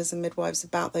to doctors and midwives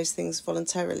about those things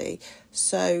voluntarily.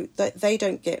 So they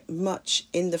don't get much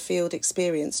in the field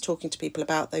experience talking to people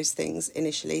about those things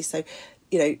initially. So,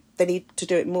 you know, they need to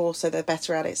do it more so they're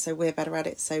better at it, so we're better at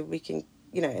it, so we can,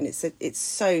 you know, and it's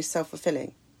so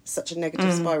self-fulfilling. Such a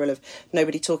negative spiral of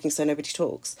nobody talking, so nobody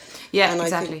talks. Yeah, and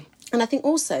exactly. I think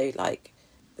also, like,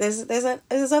 there's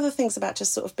other things about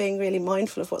just sort of being really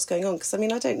mindful of what's going on. Because, I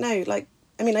mean, I don't know, like,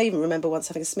 I mean, I even remember once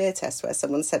having a smear test where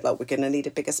someone said, like, we're going to need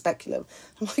a bigger speculum.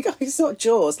 I'm like, oh, it's not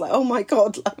Jaws. Like, oh, my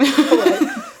God. Like, all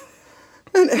right.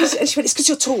 And she went, it's because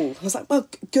you're tall. I was like, well,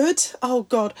 good. Oh,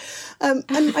 God. And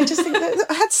I just think that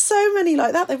I had so many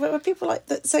like that. There were people like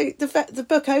that. So the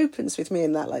book opens with me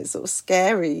in that, like, sort of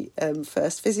scary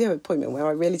first physio appointment where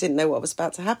I really didn't know what was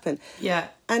about to happen. Yeah.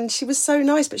 And she was so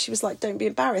nice, but she was like, don't be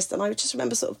embarrassed. And I just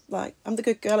remember sort of like, I'm the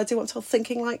good girl, I do what I'm told,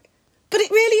 thinking like, but it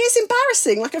really is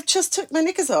embarrassing. Like, I've just took my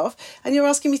knickers off and you're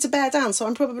asking me to bear down, so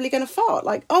I'm probably going to fart.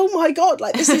 Like, oh my God,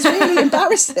 like, this is really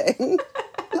embarrassing.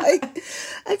 Like,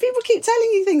 and people keep telling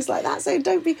you things like that, so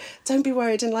don't be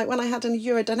worried. And like, when I had a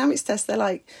urodynamics test, they're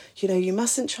like, you know, you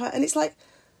mustn't try, and it's like,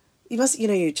 you must, you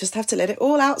know, you just have to let it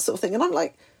all out, sort of thing. And I'm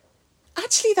like,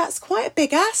 actually, that's quite a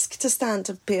big ask to stand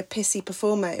to be a pissy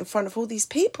performer in front of all these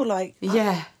people. Like,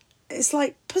 yeah, it's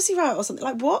like Pussy Riot or something.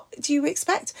 Like, what do you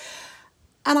expect?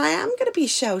 And I am going to be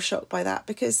shell-shocked by that,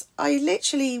 because I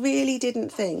literally really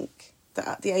didn't think that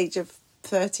at the age of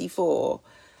 34,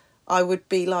 I would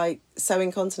be, like, so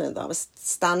incontinent that I was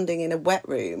standing in a wet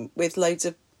room with loads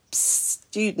of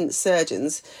student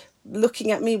surgeons looking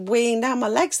at me weeing down my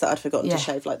legs that I'd forgotten to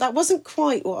shave. Like, that wasn't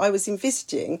quite what I was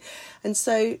envisaging. And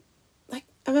so, like,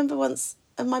 I remember once,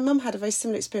 and my mum had a very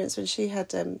similar experience when she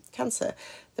had cancer,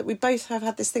 that we both have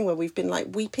had this thing where we've been,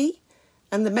 like, weepy,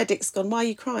 and the medic's gone, why are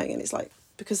you crying? And it's like,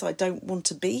 because I don't want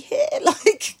to be here.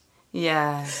 Like,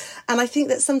 yeah. And I think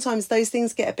that sometimes those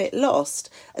things get a bit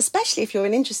lost, especially if you're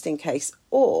an interesting case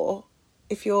or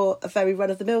if you're a very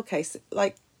run-of-the-mill case.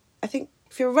 Like, I think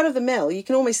if you're a run-of-the-mill, you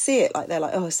can almost see it, like, they're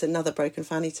like, oh, it's another broken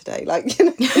fanny today. Like, you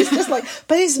know, it's just like,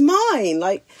 but it's mine.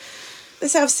 Like, they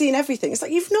say I've seen everything. It's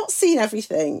like, you've not seen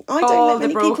everything. I don't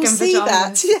let many people see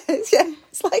that. Yeah.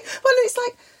 It's like, well, it's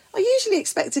like, I usually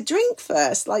expect a drink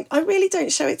first. Like, I really don't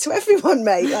show it to everyone,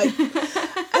 mate. Like,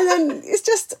 and then it's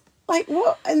just like,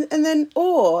 what? And then,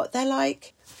 or they're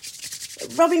like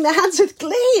rubbing their hands with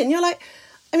glee. And you're like,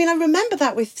 I mean, I remember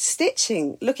that with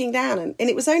stitching, looking down, and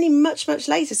it was only much, much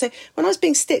later. So when I was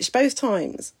being stitched both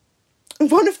times,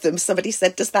 one of them, somebody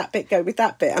said, does that bit go with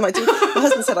that bit? And my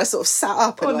husband said I sort of sat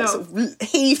up and sort of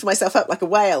heaved myself up like a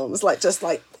whale and was like, just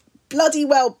like, bloody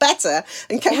well better,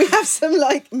 and can we have some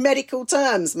like medical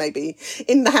terms maybe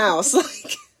in the house?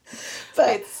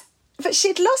 Like, but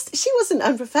she wasn't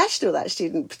unprofessional, that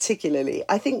student particularly.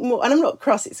 I think more, and I'm not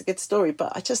cross, it's a good story,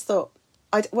 but I just thought,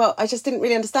 I just didn't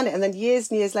really understand it. And then years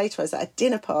and years later, I was at a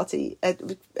dinner party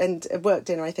and a work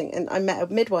dinner, I think, and I met a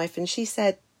midwife, and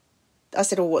I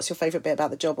said, oh, what's your favourite bit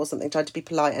about the job or something, trying to be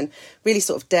polite and really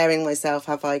sort of daring myself.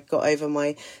 Have I got over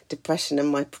my depression and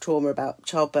my trauma about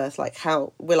childbirth? Like,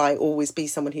 how will I always be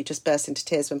someone who just bursts into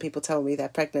tears when people tell me they're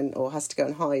pregnant, or has to go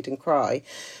and hide and cry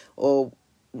or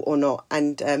not?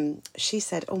 And she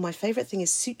said, oh, my favourite thing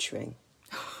is suturing.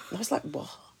 And I was like, what?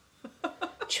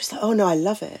 She was like, oh, no, I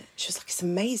love it. She was like, it's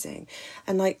amazing.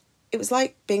 And like, it was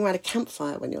like being around a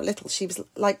campfire when you're little. She was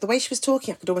like, the way she was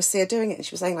talking, I could almost see her doing it. And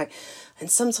she was saying like, and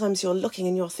sometimes you're looking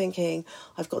and you're thinking,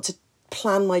 I've got to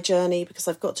plan my journey because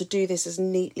I've got to do this as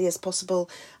neatly as possible.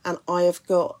 And I have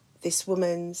got this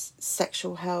woman's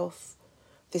sexual health,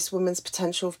 this woman's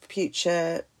potential for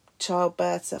future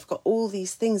childbirth. I've got all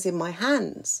these things in my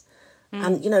hands.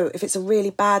 And, you know, if it's a really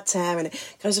bad tear and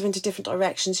it goes off into different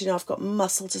directions, you know, I've got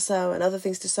muscle to sew and other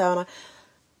things to sew.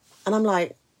 And I'm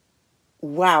like,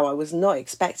 wow, I was not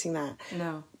expecting that.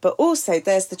 No. But also,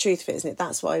 there's the truth of it, isn't it?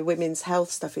 That's why women's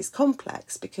health stuff is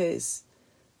complex, because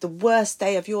the worst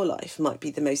day of your life might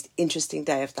be the most interesting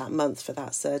day of that month for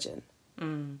that surgeon.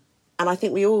 And I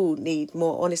think we all need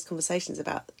more honest conversations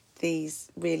about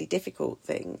these really difficult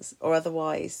things, or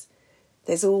otherwise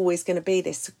there's always going to be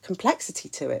this complexity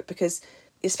to it, because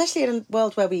especially in a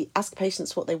world where we ask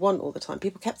patients what they want all the time,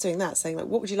 people kept doing that, saying like,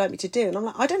 what would you like me to do? And I'm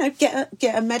like, I don't know,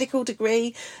 get a medical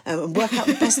degrry and work out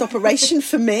the best operation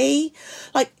for me.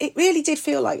 Like, it really did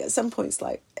feel like at some points,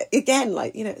 like, again,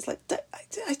 like, you know, it's like,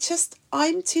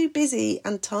 I'm too busy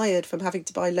and tired from having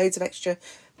to buy loads of extra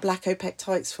black opaque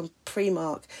tights from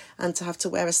Primark and to have to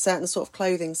wear a certain sort of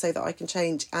clothing so that I can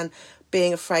change, and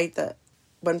being afraid that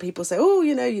when people say, oh,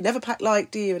 you know, you never pack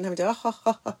light, do you? And having to,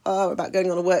 about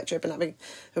going on a work trip and having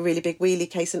a really big wheelie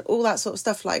case and all that sort of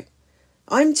stuff. Like,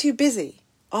 I'm too busy.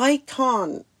 I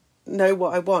can't know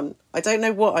what I want. I don't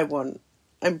know what I want.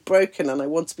 I'm broken and I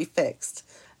want to be fixed.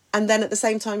 And then at the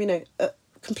same time, you know,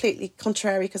 completely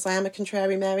contrary, because I am a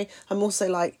contrary Mary, I'm also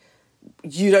like,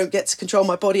 you don't get to control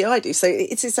my body, I do. So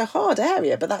it's a hard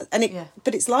area, but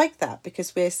it's like that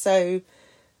because we're so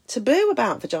taboo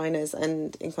about vaginas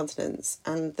and incontinence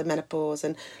and the menopause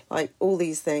and like all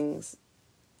these things.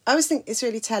 I always think it's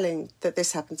really telling that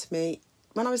this happened to me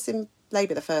when I was in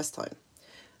labour the first time.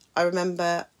 I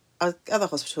remember I was at the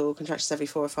hospital, contractions every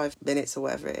 4 or 5 minutes or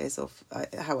whatever it is, or I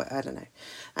don't know.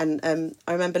 And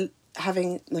I remember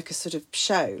having like a sort of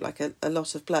show, like a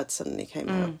lot of blood suddenly came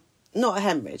out. Not a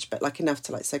hemorrhage, but like enough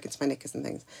to like soak into my knickers and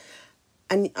things.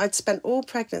 And I'd spent all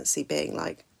pregnancy being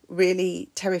like really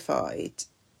terrified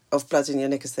of blood in your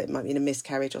knickers, that it might mean a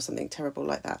miscarriage or something terrible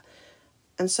like that.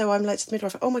 And so I'm like to the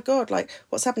midwife, oh my God, like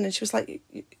what's happened? And she was like,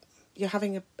 you're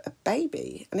having a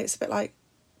baby. And it's a bit like,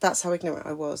 that's how ignorant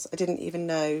I was. I didn't even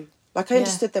know. Like I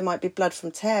understood there might be blood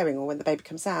from tearing or when the baby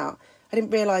comes out. I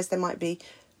didn't realise there might be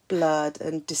blood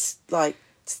and like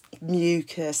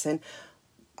mucus and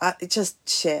just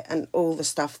shit and all the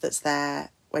stuff that's there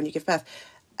when you give birth.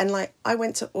 And like I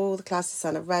went to all the classes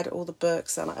and I read all the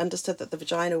books and I understood that the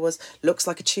vagina looks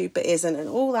like a tube but isn't, and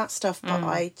all that stuff. But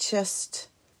I just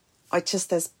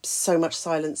there's so much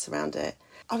silence around it.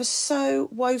 I was so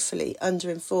woefully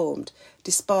underinformed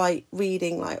despite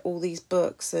reading like all these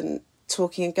books and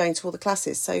talking and going to all the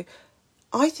classes. So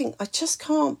I think I just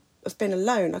can't have been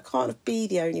alone. I can't be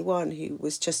the only one who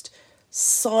was just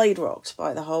side-rocked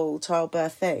by the whole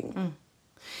childbirth thing.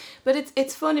 But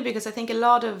it's funny because I think a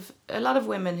lot of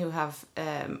women who have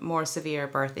more severe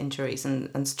birth injuries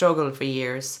and struggled for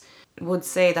years would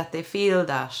say that they feel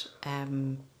that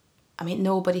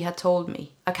nobody had told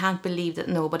me. I can't believe that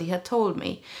nobody had told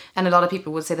me. And a lot of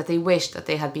people would say that they wish that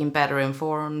they had been better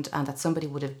informed and that somebody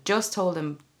would have just told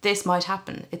them this might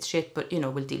happen. It's shit, but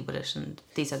we'll deal with it and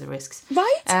these are the risks.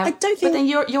 Right? I don't think. But then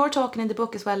you're talking in the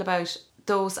book as well about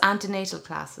those antenatal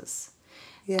classes.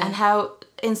 Yeah. And how,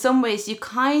 in some ways, you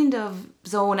kind of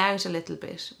zone out a little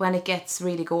bit when it gets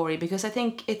really gory, because I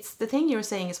think it's the thing you were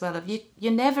saying as well of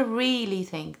you never really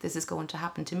think this is going to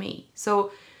happen to me.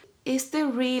 So is there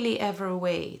really ever a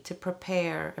way to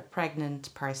prepare a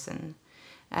pregnant person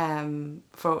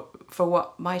for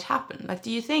what might happen? Like,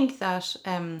 do you think that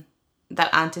that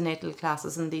antenatal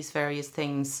classes and these various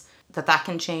things, that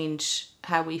can change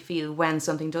how we feel when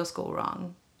something does go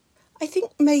wrong? I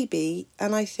think maybe,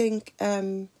 and I think,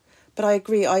 but I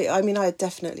agree. I mean, I had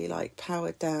definitely like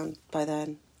powered down by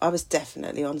then. I was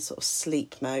definitely on sort of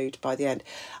sleep mode by the end.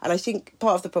 And I think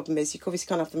part of the problem is you obviously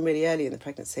can't have them really early in the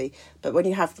pregnancy, but when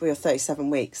you have your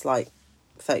 37 weeks, like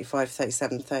 35,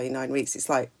 37, 39 weeks, it's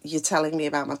like, you're telling me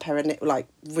about my perineum, like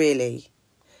really,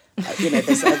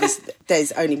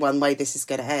 there's only one way this is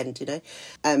going to end, It's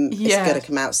going to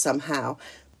come out somehow.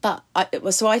 But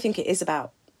I think it is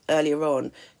about earlier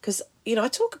on, because I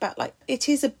talk about like it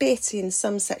is a bit in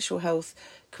some sexual health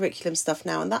curriculum stuff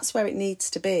now, and that's where it needs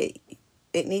to be.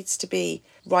 It needs to be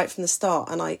right from the start.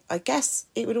 And I guess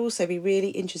it would also be really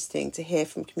interesting to hear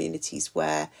from communities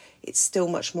where it's still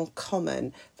much more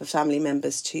common for family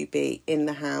members to be in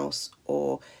the house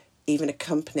or even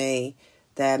accompany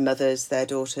their mothers, their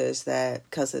daughters, their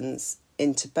cousins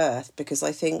into birth, because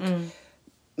I think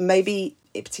maybe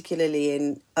particularly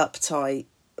in uptight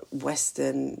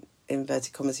Western,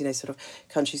 inverted commas, sort of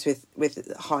countries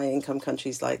with high income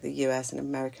countries like the US and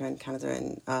America and Canada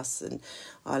and us and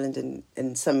Ireland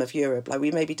and some of Europe, like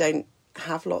we maybe don't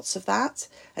have lots of that.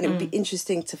 And it would be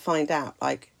interesting to find out,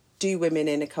 like, do women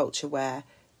in a culture where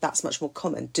that's much more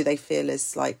common, do they feel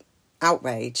as like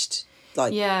outraged?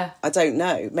 Like, I don't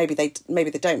know. Maybe they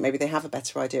don't. Maybe they have a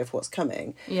better idea of what's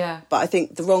coming. Yeah. But I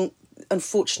think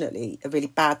unfortunately, a really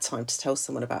bad time to tell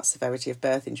someone about severity of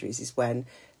birth injuries is when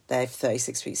they're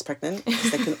 36 weeks pregnant,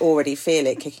 because they can already feel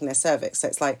it kicking their cervix. So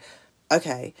it's like,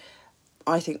 okay,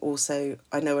 I think also,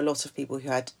 I know a lot of people who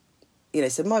had,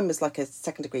 so mine was like a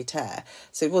second degree tear,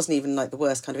 so it wasn't even like the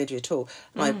worst kind of injury at all.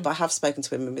 But I have spoken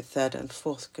to women with third and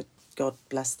fourth, good God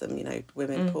bless them,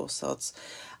 women, poor sods.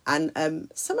 And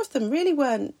some of them really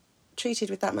weren't treated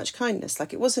with that much kindness.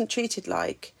 Like, it wasn't treated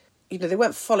like, they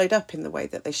weren't followed up in the way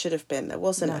that they should have been. There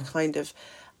wasn't a kind of...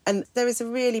 And there is a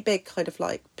really big kind of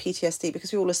like PTSD,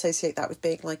 because we all associate that with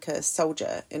being like a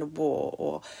soldier in a war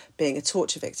or being a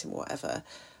torture victim or whatever.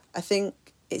 I think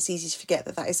it's easy to forget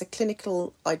that is a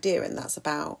clinical idea, and that's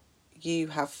about you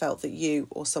have felt that you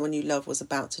or someone you love was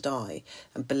about to die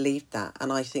and believed that.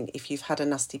 And I think if you've had a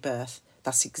nasty birth,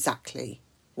 that's exactly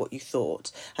what you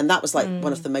thought. And that was like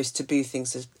one of the most taboo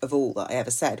things of all that I ever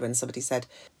said, when somebody said,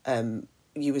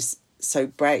 you was so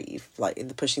brave, like in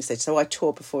the pushing stage. So I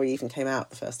tore before he even came out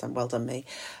the first time. Well done, me.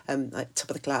 Like top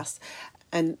of the class.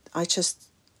 And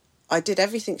I did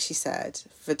everything she said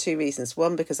for two reasons.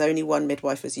 One, because only one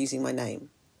midwife was using my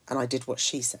name, and I did what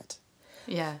she said.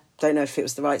 Yeah. Don't know if it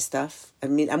was the right stuff. I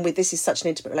mean, and with this is such an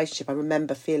intimate relationship. I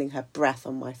remember feeling her breath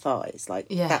on my thighs.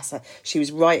 Like, she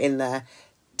was right in there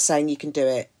saying, you can do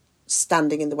it,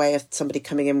 standing in the way of somebody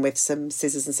coming in with some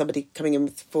scissors and somebody coming in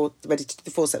with ready to do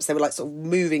the forceps. They were like sort of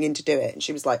moving in to do it, and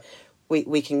she was like,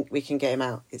 we can get him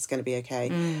out, it's going to be okay.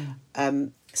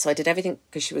 So I did everything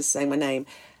because she was saying my name,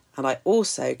 and I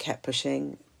also kept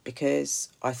pushing because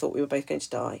I thought we were both going to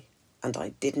die, and I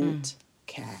didn't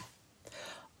care.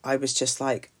 I was just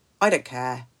like, I don't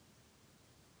care,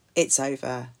 it's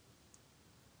over.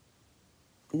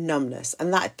 Numbness.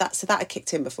 And that had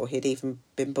kicked in before he'd even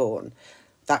been born.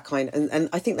 That kind, and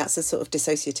I think that's a sort of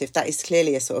dissociative, that is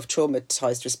clearly a sort of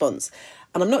traumatised response.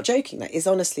 And I'm not joking, that is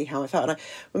honestly how I felt. And I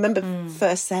remember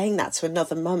first saying that to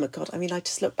another mum. God, I mean, I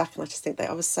just look back and I just think that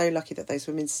I was so lucky that those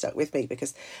women stuck with me,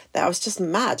 because I was just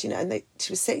mad, and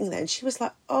she was sitting there and she was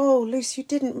like, oh, Luce, you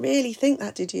didn't really think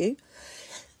that, did you?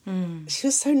 She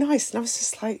was so nice, and I was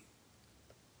just like,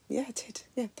 yeah, I did.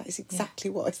 Yeah, that is exactly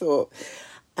what I thought.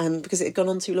 Because it had gone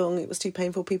on too long, it was too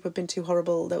painful, people had been too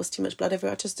horrible, there was too much blood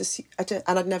everywhere.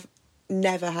 And I'd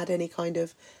never had any kind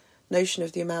of notion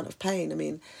of the amount of pain. I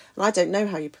mean, and I don't know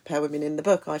how you prepare women in the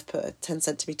book. I've put a 10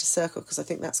 centimetre circle because I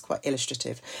think that's quite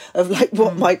illustrative of like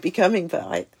what might be coming,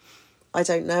 but I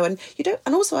don't know. And you don't,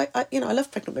 and also I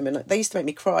love pregnant women. Like, they used to make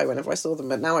me cry whenever I saw them,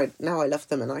 but now I love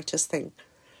them, and I just think,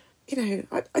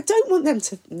 I don't want them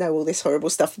to know all this horrible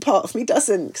stuff. A part of me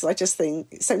doesn't, because I just think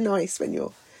it's so nice when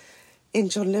you're in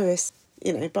John Lewis,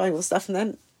 buying all stuff,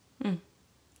 and then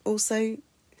also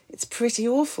it's pretty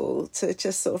awful to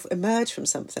just sort of emerge from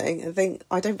something and think,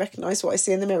 I don't recognise what I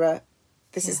see in the mirror.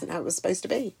 This isn't how it was supposed to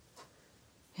be.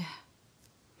 Yeah.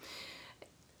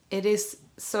 It is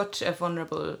such a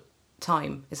vulnerable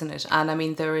time, isn't it? And I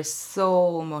mean, there is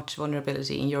so much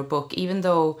vulnerability in your book, even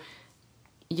though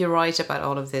you write about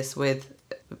all of this with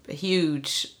a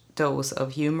huge dose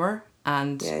of humour,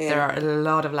 and there are a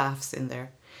lot of laughs in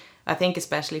there. I think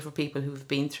especially for people who've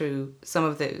been through some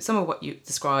of what you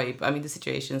describe, I mean, the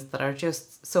situations that are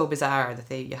just so bizarre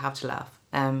that you have to laugh.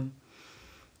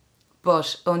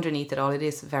 But underneath it all, it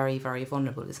is very, very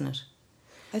vulnerable, isn't it?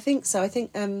 I think so. I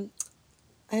think I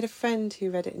had a friend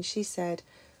who read it, and she said,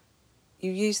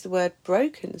 you used the word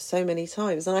broken so many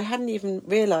times, and I hadn't even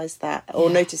realised that or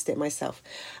noticed it myself.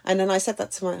 And then I said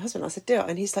that to my husband. I said, do it.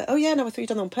 And he's like, oh yeah, no, I thought you'd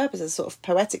done it on purpose as a sort of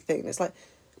poetic thing. And it's like,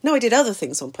 no, I did other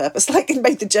things on purpose, like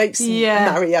made the jokes and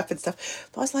marry up and stuff.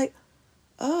 But I was like,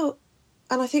 oh,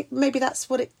 and I think maybe that's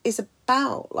what it is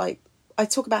about. Like, I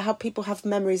talk about how people have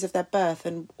memories of their birth,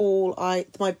 and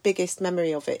my biggest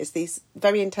memory of it is these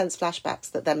very intense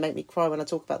flashbacks that then make me cry when I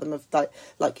talk about them, of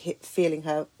like feeling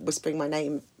her whispering my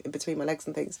name in between my legs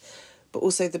and things. But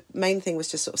also the main thing was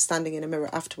just sort of standing in a mirror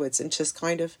afterwards and just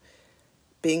kind of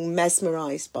being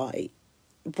mesmerised by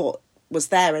what was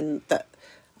there, and that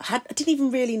I didn't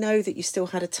even really know that you still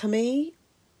had a tummy,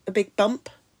 a big bump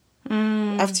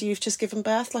after you've just given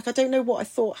birth. Like, I don't know what I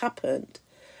thought happened.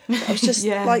 I was just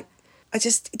like, I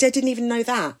didn't even know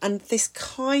that. And this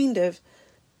kind of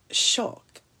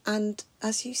shock. And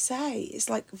as you say, it's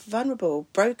like vulnerable,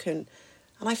 broken.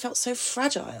 And I felt so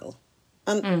fragile.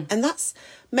 And that's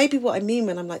maybe what I mean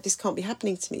when I'm like, this can't be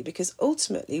happening to me, because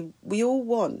ultimately we all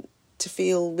want to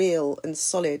feel real and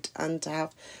solid and to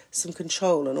have some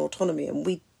control and autonomy. And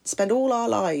we spend all our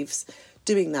lives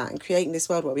doing that and creating this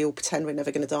world where we all pretend we're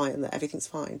never going to die and that everything's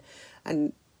fine,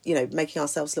 and making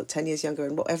ourselves look 10 years younger,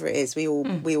 and whatever it is we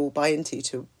all buy into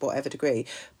to whatever degree.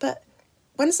 But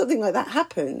when something like that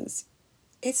happens,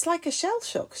 it's like a shell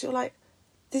shock, because you're like,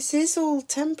 this is all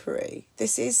temporary,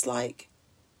 this is like,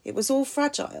 it was all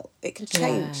fragile, it can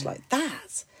change like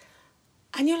that.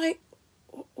 And you're like,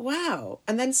 wow.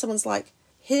 And then someone's like,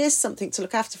 here's something to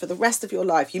look after for the rest of your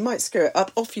life. You might screw it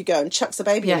up, off you go, and chucks a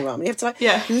baby in your arm. And you have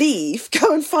to leave,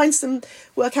 go and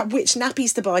work out which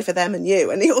nappies to buy for them and you.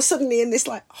 And you're suddenly in this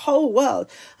like whole world.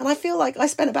 And I feel like I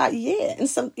spent about a year in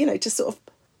just sort of,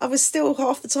 I was still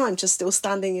half the time just still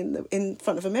standing in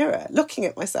front of a mirror, looking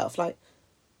at myself like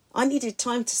I needed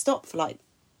time to stop for like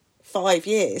 5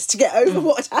 years to get over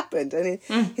what had happened. And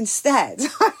instead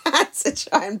I had to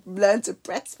try and learn to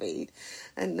breastfeed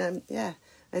and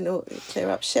and clear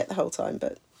up shit the whole time.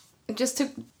 But just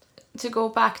to go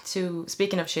back to,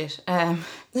 speaking of shit,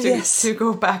 to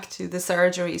go back to the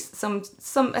surgeries,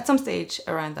 at some stage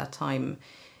around that time,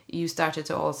 you started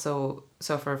to also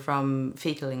suffer from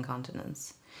fecal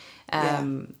incontinence.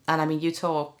 And I mean, you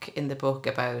talk in the book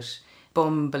about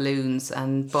bum balloons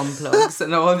and bum plugs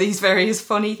and all these various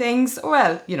funny things.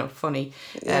 Well, funny,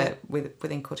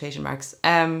 within quotation marks.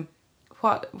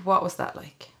 What was that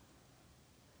like?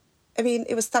 I mean,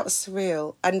 that was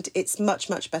surreal, and it's much,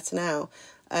 much better now.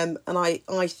 And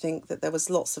I think that there was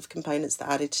lots of components that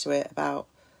added to it about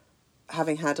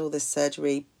having had all this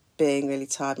surgery, being really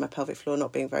tired, my pelvic floor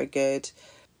not being very good.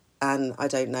 And I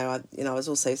don't know, I was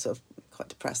also sort of quite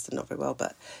depressed and not very well.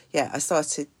 But yeah, I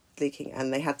started leaking,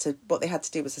 and what they had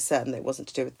to do was ascertain that it wasn't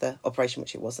to do with the operation,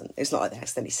 which it wasn't. It's not like they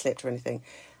accidentally slipped or anything,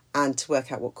 and to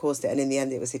work out what caused it. And in the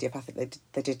end, it was idiopathic.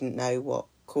 They didn't know what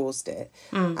caused it,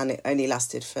 and it only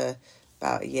lasted for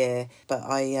about a year. But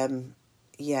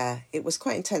it was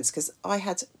quite intense because I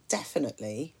had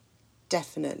definitely,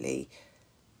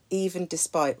 even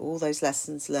despite all those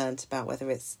lessons learned about whether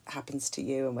it happens to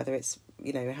you and whether it's,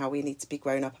 how we need to be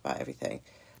grown up about everything,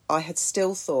 I had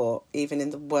still thought, even in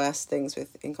the worst things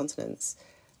with incontinence,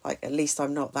 like, at least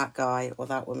I'm not that guy or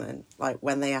that woman. Like,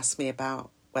 when they ask me about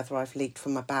whether I've leaked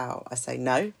from my bowel, I say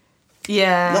no.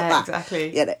 Yeah, not that.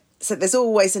 Exactly. Yeah, so there's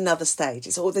always another stage.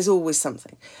 There's always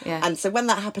something. Yeah. And so when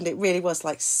that happened, it really was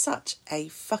like such a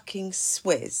fucking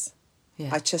swizz. Yeah.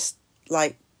 I just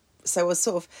so I was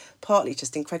sort of partly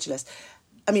just incredulous.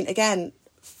 I mean, again,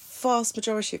 vast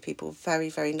majority of people very,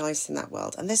 very nice in that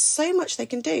world. And there's so much they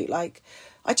can do. Like,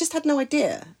 I just had no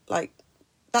idea. Like,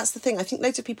 that's the thing. I think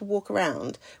loads of people walk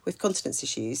around with continence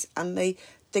issues and they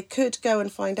could go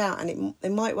and find out, and they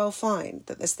might well find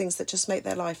that there's things that just make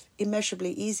their life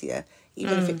immeasurably easier,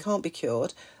 even if it can't be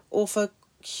cured, or for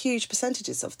huge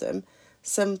percentages of them,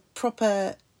 some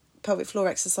proper pelvic floor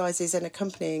exercises and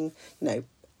accompanying,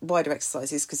 wider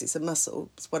exercises, because it's a muscle.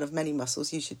 It's one of many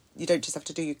muscles. You don't just have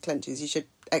to do your clenches. You should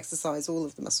exercise all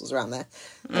of the muscles around there.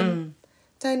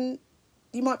 Then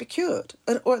you might be cured,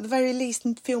 or at the very least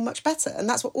feel much better. And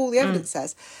that's what all the evidence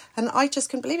says. And I just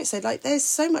couldn't believe it. So, there's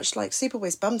so much, super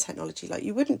whiz bum technology,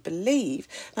 you wouldn't believe.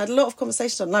 And I had a lot of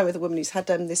conversations online with a woman who's had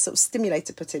this sort of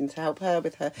stimulator put in to help her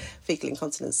with her fecal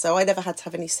incontinence. So I never had to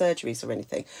have any surgeries or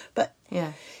anything. But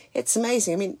it's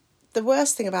amazing. I mean, the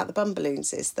worst thing about the bum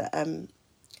balloons is that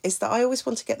I always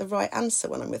want to get the right answer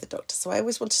when I'm with a doctor. So I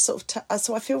always want to sort of...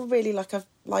 so I feel really like I've,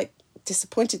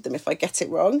 disappointed them if I get it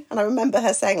wrong. And I remember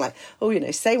her saying,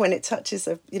 say when it touches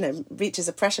reaches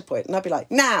a pressure point. And I'd be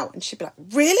like, now. And she'd be like,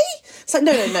 really? It's like,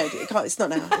 no, it can't. It's not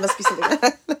now. It must be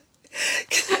something.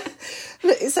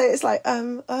 So it's like,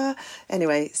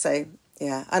 anyway, so,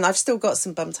 yeah. And I've still got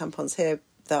some bum tampons here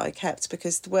that I kept,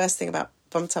 because the worst thing about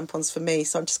bum tampons for me,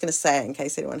 so I'm just going to say it in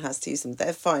case anyone has to use them,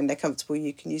 they're fine, they're comfortable,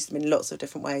 you can use them in lots of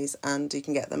different ways, and you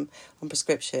can get them on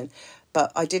prescription.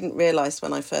 But I didn't realise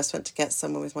when I first went to get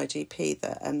someone with my GP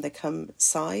that they come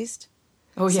sized.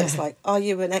 Oh, yeah. So it's like, are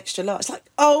you an extra large? It's like,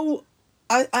 oh,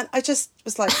 I just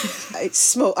was like, it's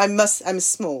small. I'm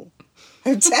small.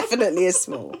 I'm definitely a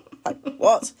small. Like,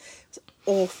 what? It's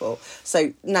awful.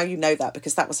 So now you know that,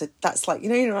 because that's like,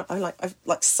 I've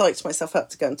psyched myself up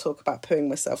to go and talk about pooing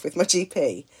myself with my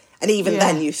GP. And even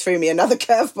then you threw me another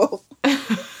curveball.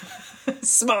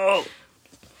 Small.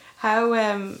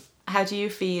 How do you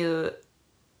feel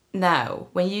now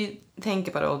when you think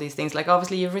about all these things? Like,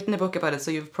 obviously you've written a book about it,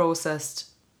 so you've processed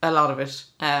a lot of it.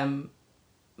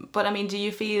 But I mean, do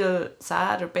you feel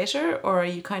sad or bitter, or are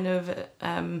you kind of,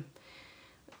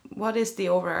 what is the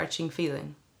overarching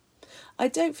feeling? I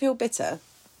don't feel bitter.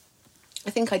 I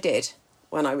think I did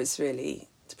when I was really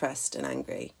depressed and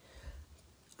angry.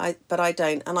 But I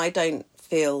don't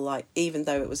feel like, even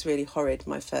though it was really horrid,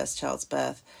 my first child's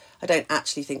birth, I don't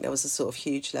actually think there was a sort of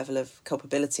huge level of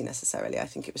culpability necessarily. I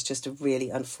think it was just a really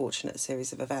unfortunate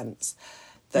series of events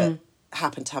that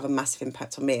happened to have a massive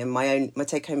impact on me. And my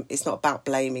take home, it's not about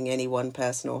blaming any one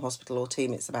person or hospital or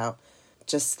team. It's about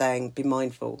just be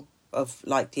mindful of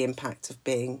the impact of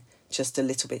being just a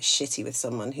little bit shitty with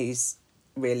someone who's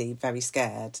really very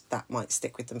scared. That might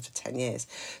stick with them for 10 years.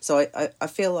 So I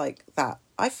feel like that.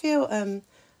 I feel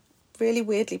really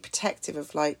weirdly protective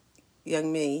of like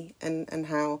young me, and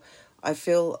how I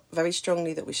feel very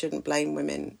strongly that we shouldn't blame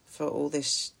women for all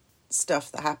this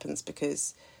stuff that happens,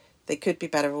 because they could be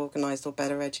better organised or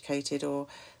better educated or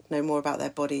know more about their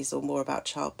bodies or more about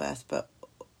childbirth, but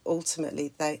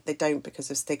ultimately they don't, because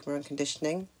of stigma and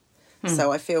conditioning.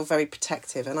 So I feel very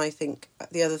protective, and I think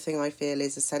the other thing I feel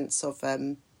is a sense of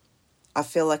I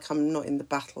feel like I'm not in the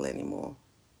battle anymore.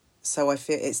 So I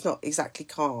feel it's not exactly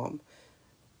calm,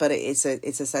 but it's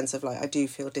a sense of like I do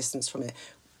feel distance from it.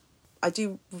 I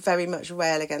do very much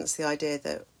rail against the idea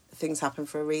that things happen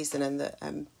for a reason, and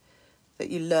that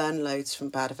you learn loads from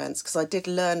bad events, because I did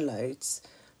learn loads,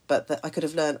 but that I could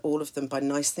have learned all of them by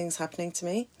nice things happening to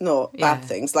me, not bad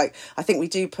things. Like, I think we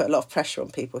do put a lot of pressure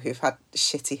on people who've had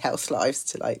shitty health lives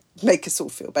to, like, make us all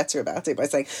feel better about it by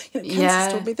saying, you know,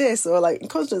 cancer's taught me this, or, like,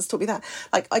 incontinence taught me that.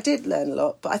 Like, I did learn a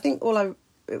lot, but I think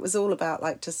it was all about,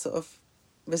 like, just sort of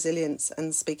resilience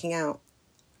and speaking out.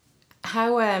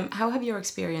 How have your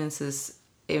experiences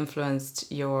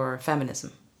influenced your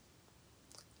feminism?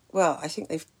 Well, I think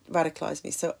they've radicalised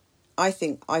me. So I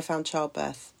think I found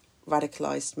childbirth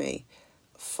radicalised me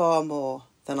far more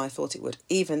than I thought it would.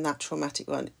 Even that traumatic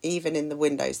one, even in the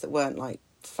windows that weren't like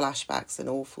flashbacks and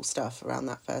awful stuff around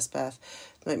that first birth,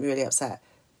 made me really upset.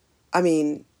 I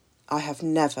mean, I have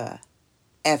never,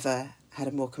 ever had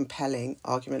a more compelling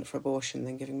argument for abortion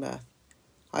than giving birth.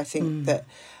 I think that,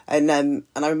 and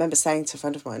I remember saying to a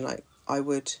friend of mine, like,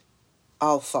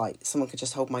 I'll fight. Someone could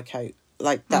just hold my coat.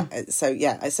 Like that. So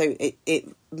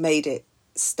it made it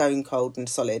stone cold and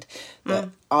solid that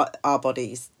our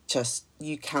bodies just,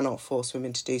 you cannot force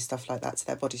women to do stuff like that to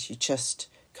their bodies. You just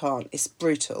can't. It's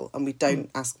brutal, and we don't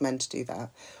ask men to do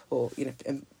that. Or you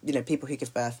know people who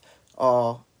give birth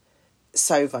are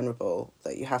so vulnerable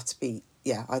that you have to be.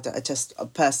 Yeah, I just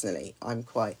personally, I'm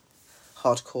quite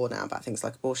hardcore now about things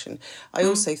like abortion. I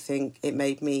also think it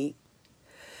made me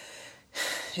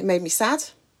sad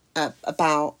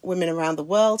about women around the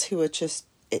world who are just,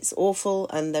 it's awful,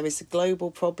 and there is a global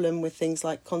problem with things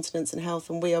like continence and health,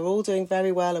 and we are all doing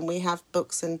very well, and we have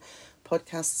books and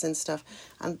podcasts and stuff,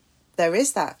 and there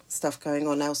is that stuff going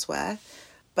on elsewhere,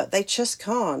 but they just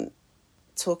can't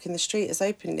talk in the street as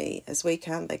openly as we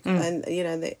can. And you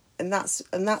know, and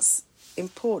that's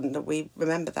important that we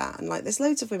remember that. And like, there's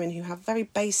loads of women who have very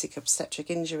basic obstetric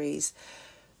injuries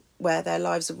where their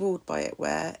lives are ruled by it,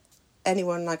 where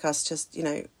anyone like us just, you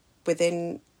know,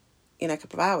 within, you know, a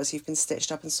couple of hours, you've been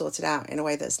stitched up and sorted out in a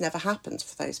way that's never happened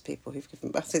for those people who've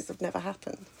given birth. It's never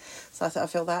happened. So I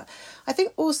feel that. I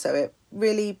think also it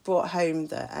really brought home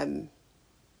that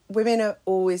women are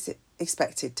always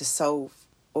expected to solve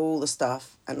all the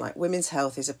stuff, and like women's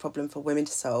health is a problem for women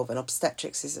to solve, and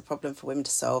obstetrics is a problem for women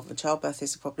to solve, and childbirth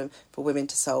is a problem for women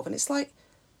to solve. And it's like,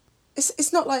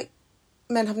 it's not like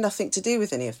men have nothing to do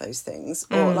with any of those things,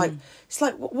 or like, it's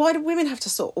like, why do women have to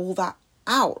sort all that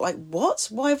out? Like, what?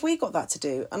 Why have we got that to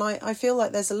do? And I feel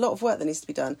like there's a lot of work that needs to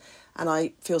be done, and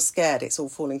I feel scared it's all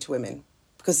falling to women,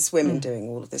 because it's women doing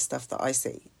all of this stuff that I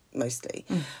see mostly.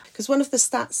 Because one of the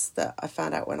stats that I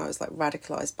found out when I was like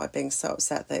radicalised by being so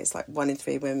upset that it's like 1 in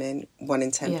 3 women, 1 in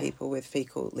 10 people with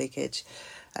fecal leakage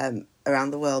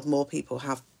around the world, more people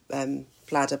have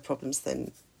bladder problems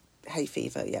than hay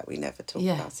fever, yet we never talk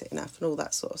about it enough, and all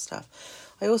that sort of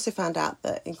stuff. I also found out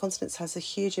that incontinence has a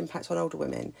huge impact on older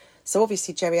women. So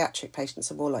obviously geriatric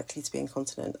patients are more likely to be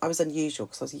incontinent. I was unusual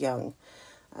because I was young,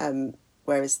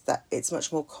 whereas that it's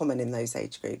much more common in those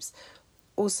age groups.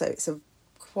 Also, it's a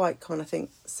quite common, I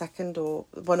think, second or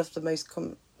one of the most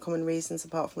common reasons,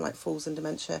 apart from like falls and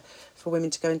dementia, for women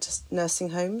to go into nursing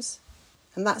homes.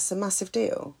 And that's a massive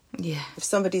deal. Yeah. If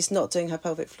somebody's not doing her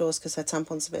pelvic floors because her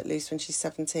tampon's a bit loose when she's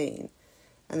 17,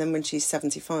 and then when she's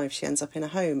 75 she ends up in a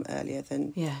home earlier,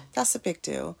 then that's a big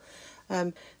deal.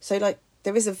 So like,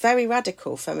 there is a very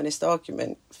radical feminist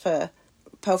argument for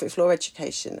pelvic floor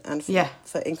education, and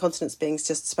for incontinence being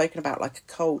just spoken about like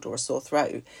a cold or a sore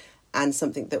throat, and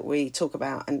something that we talk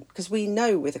about. And because we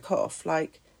know with a cough,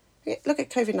 like, look at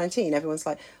COVID-19, everyone's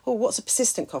like, oh, what's a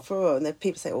persistent cough? Oh, and then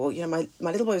people say, oh, you know,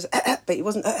 my little boy was but he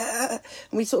wasn't and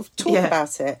we sort of talk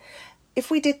about it.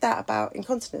 If we did that about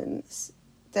incontinence,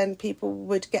 then people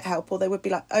would get help, or they would be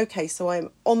like, okay, so I'm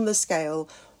on the scale,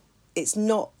 it's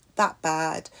not that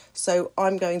bad, so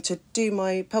I'm going to do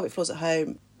my pelvic floors at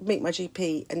home, meet my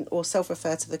GP, and or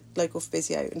self-refer to the local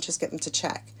physio and just get them to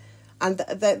check. And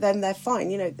then they're fine.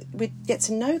 You know, we get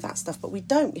to know that stuff, but we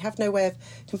don't. We have no way of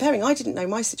comparing. I didn't know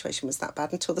my situation was that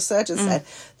bad until the surgeon said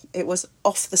it was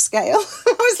off the scale.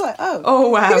 I was like, oh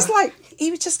wow. He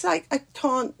was just like, I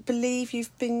can't believe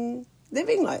you've been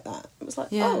living like that. It was like,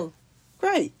 oh,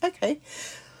 great, okay.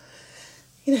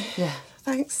 You know,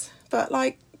 thanks. But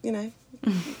like, a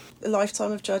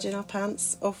lifetime of judging our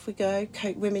pants. Off we go.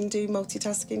 Women do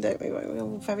multitasking, don't we? We're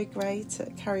all very great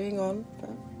at carrying on. But,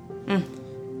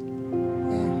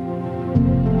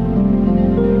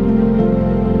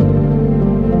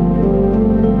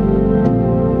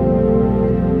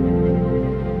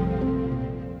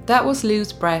 That was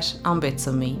Luz Brett on Bits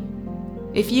of Me.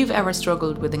 If you've ever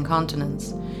struggled with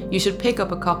incontinence, you should pick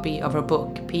up a copy of her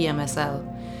book, PMSL.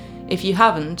 If you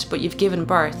haven't, but you've given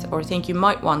birth or think you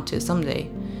might want to someday,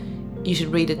 you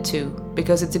should read it too,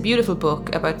 because it's a beautiful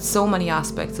book about so many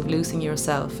aspects of losing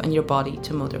yourself and your body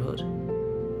to motherhood.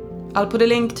 I'll put a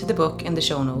link to the book in the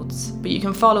show notes, but you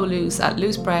can follow Luz at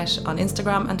Luz Brett on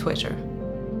Instagram and Twitter.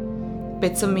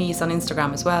 Bits of Me is on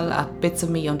Instagram as well at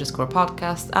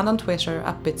bitsofme_podcast and on Twitter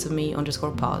at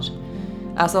bitsofme_pod.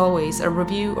 As always, a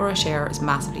review or a share is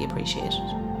massively appreciated.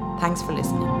 Thanks for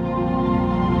listening.